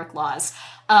 right to work laws.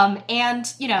 I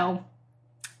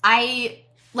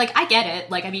get it.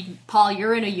 Like, I mean, Paul,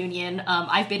 you're in a union.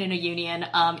 I've been in a union.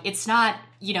 It's not,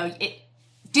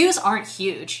 dues aren't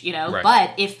huge, right.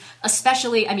 But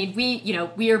especially, I mean,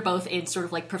 we are both in sort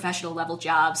of like professional level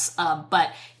jobs.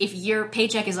 But if your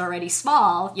paycheck is already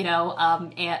small,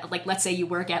 and like, let's say you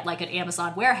work at like an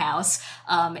Amazon warehouse,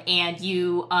 and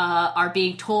you are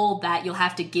being told that you'll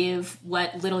have to give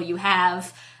what little you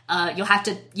have, you'll have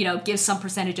to, give some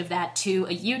percentage of that to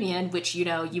a union, which,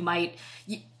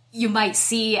 you might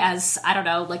see as, I don't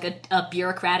know, like a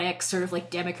bureaucratic sort of like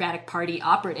Democratic Party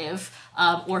operative,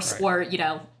 or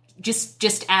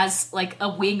just as like a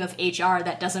wing of HR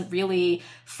that doesn't really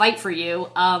fight for you.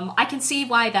 I can see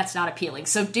why that's not appealing.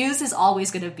 So dues is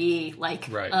always going to be like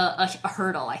a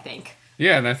hurdle, I think.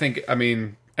 Yeah, and I think, I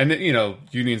mean, and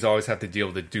unions always have to deal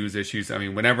with the dues issues. I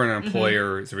mean, whenever an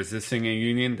employer is resisting a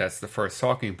union, that's the first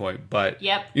talking point. But,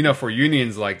 for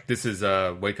unions, like this is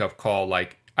a wake-up call,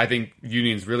 like, I think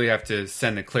unions really have to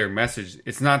send a clear message.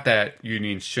 It's not that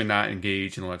unions should not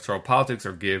engage in electoral politics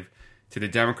or give to the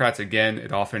Democrats. Again,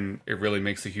 it really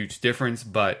makes a huge difference,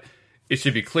 but it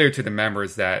should be clear to the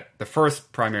members that the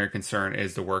first primary concern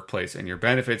is the workplace and your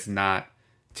benefits, not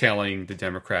telling the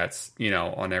Democrats,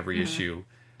 on every issue.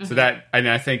 So that, and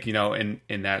I think,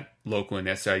 in that local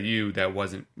in SIU, that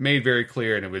wasn't made very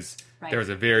clear, and there was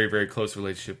a very, very close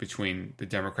relationship between the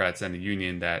Democrats and the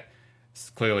union that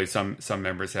clearly some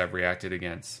members have reacted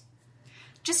against.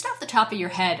 Just off the top of your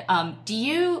head,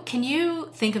 can you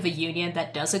think of a union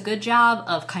that does a good job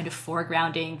of kind of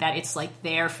foregrounding that it's like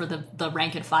there for the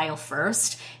rank and file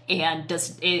first, and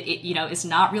does it is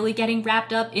not really getting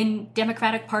wrapped up in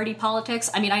Democratic Party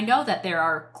politics? I mean, I know that there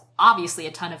are obviously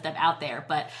a ton of them out there,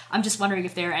 but I'm just wondering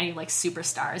if there are any like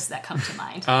superstars that come to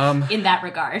mind in that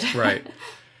regard. Right.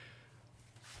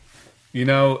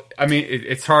 I mean,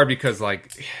 it's hard because,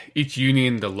 like, each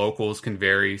union, the locals can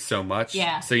vary so much.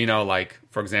 Yeah. So, like,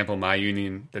 for example, my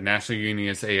union, the national union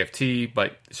is AFT,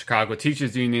 but Chicago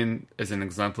Teachers Union is an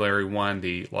exemplary one.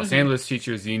 The Los Angeles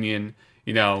Teachers Union,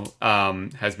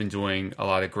 has been doing a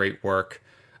lot of great work.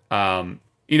 If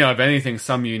anything,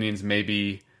 some unions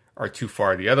maybe are too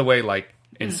far the other way. Like,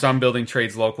 in some building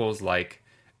trades locals, like,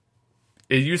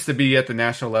 it used to be at the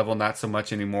national level, not so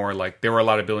much anymore. Like, there were a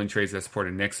lot of building trades that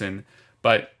supported Nixon.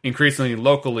 But increasingly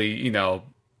locally,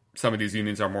 some of these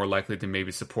unions are more likely to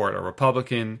maybe support a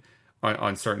Republican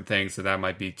on certain things. So that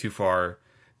might be too far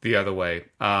the other way.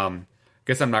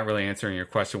 Guess I'm not really answering your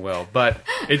question well, but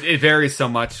it varies so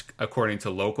much according to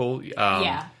local.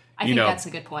 I think that's a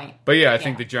good point. But I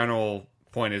think the general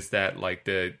point is that like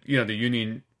the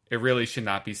union, it really should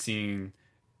not be seen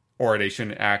or they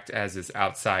shouldn't act as this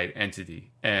outside entity.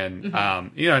 And,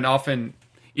 and often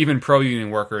even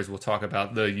pro-union workers will talk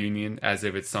about the union as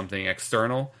if it's something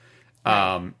external.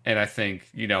 And I think,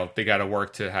 they got to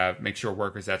work to make sure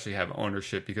workers actually have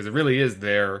ownership, because it really is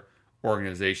their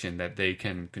organization that they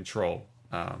can control.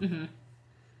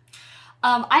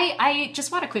 I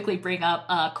just want to quickly bring up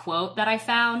a quote that I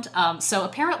found. So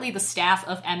apparently the staff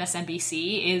of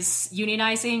MSNBC is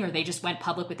unionizing, or they just went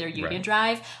public with their union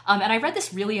drive. And I read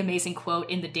this really amazing quote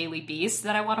in the Daily Beast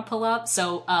that I want to pull up.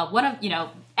 So one of,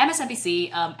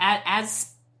 MSNBC, as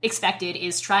expected,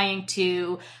 is trying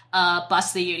to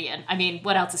bust the union. I mean,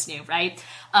 what else is new, right?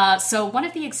 So one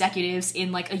of the executives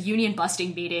in like a union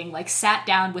busting meeting, like sat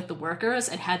down with the workers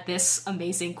and had this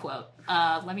amazing quote.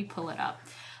 Let me pull it up.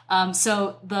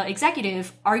 So the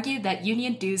executive argued that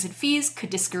union dues and fees could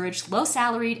discourage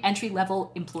low-salaried,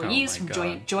 entry-level employees from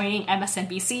joining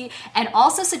MSNBC, and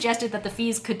also suggested that the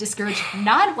fees could discourage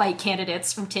non-white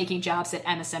candidates from taking jobs at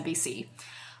MSNBC.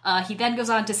 He then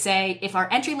goes on to say, if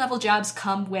our entry-level jobs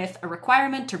come with a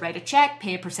requirement to write a check,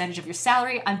 pay a percentage of your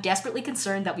salary, I'm desperately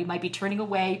concerned that we might be turning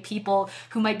away people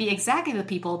who might be exactly the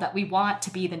people that we want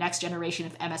to be the next generation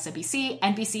of MSNBC,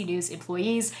 NBC News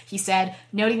employees, he said,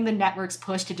 noting the network's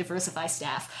push to diversify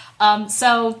staff.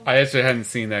 So I actually hadn't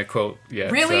seen that quote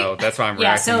yet, really? So that's why I'm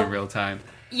reacting in real time.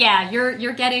 Yeah,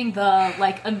 you're getting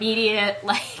the immediate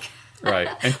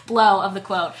right. blow of the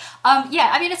quote.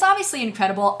 I mean, it's obviously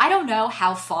incredible. I don't know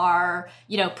how far,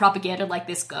 propaganda like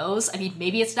this goes. I mean,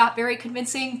 maybe it's not very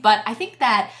convincing, but I think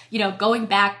that, going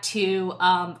back to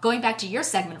your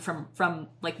segment from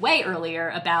way earlier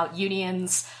about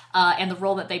unions, and the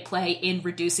role that they play in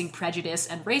reducing prejudice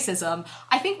and racism,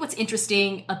 I think what's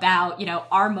interesting about,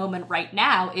 our moment right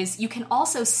now is you can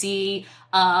also see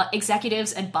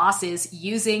executives and bosses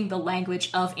using the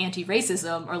language of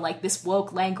anti-racism, or this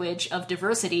woke language of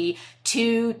diversity,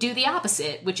 to do the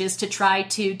opposite, which is to try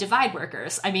to divide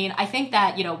workers. I mean, I think that,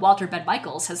 Walter Ben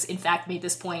Michaels has in fact made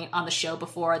this point on the show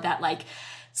before, that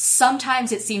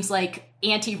sometimes it seems like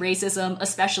anti-racism,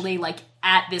 especially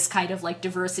at this kind of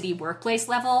diversity workplace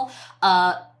level,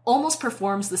 almost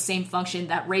performs the same function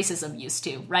that racism used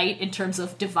to, right? In terms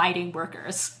of dividing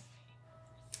workers.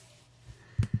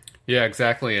 Yeah,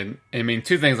 exactly. And I mean,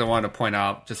 two things I want to point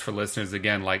out just for listeners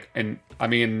again,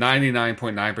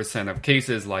 99.9% of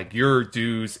cases, your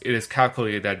dues, it is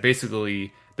calculated that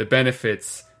basically the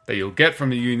benefits that you'll get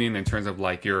from the union in terms of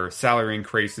your salary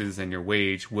increases and your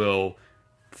wage will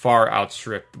far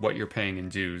outstrip what you're paying in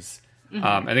dues.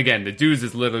 And again, the dues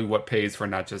is literally what pays for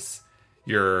not just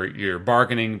your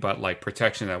bargaining, but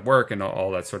protection at work and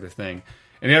all that sort of thing.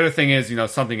 And the other thing is,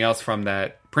 something else from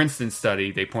that Princeton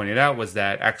study they pointed out was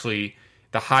that actually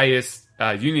the highest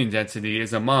union density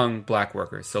is among black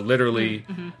workers. So literally,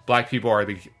 black people are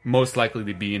the most likely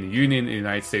to be in a union in the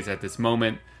United States at this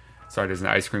moment. Sorry, there's an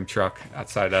ice cream truck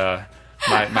outside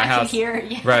my house. Here,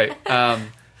 yeah. Right.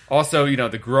 Also,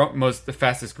 the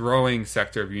fastest growing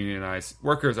sector of unionized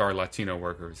workers are Latino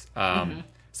workers.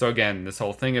 So again, this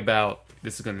whole thing about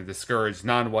this is going to discourage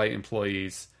non-white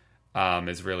employees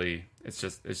is really it's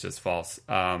just false.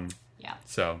 Yeah.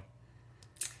 So.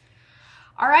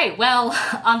 All right. Well,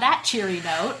 on that cheery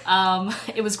note,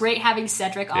 it was great having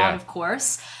Cedric on, of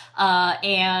course,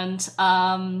 and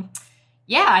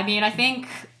I mean, I think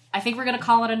we're going to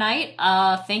call it a night.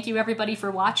 Thank you everybody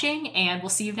for watching, and we'll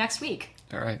see you next week.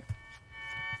 All right.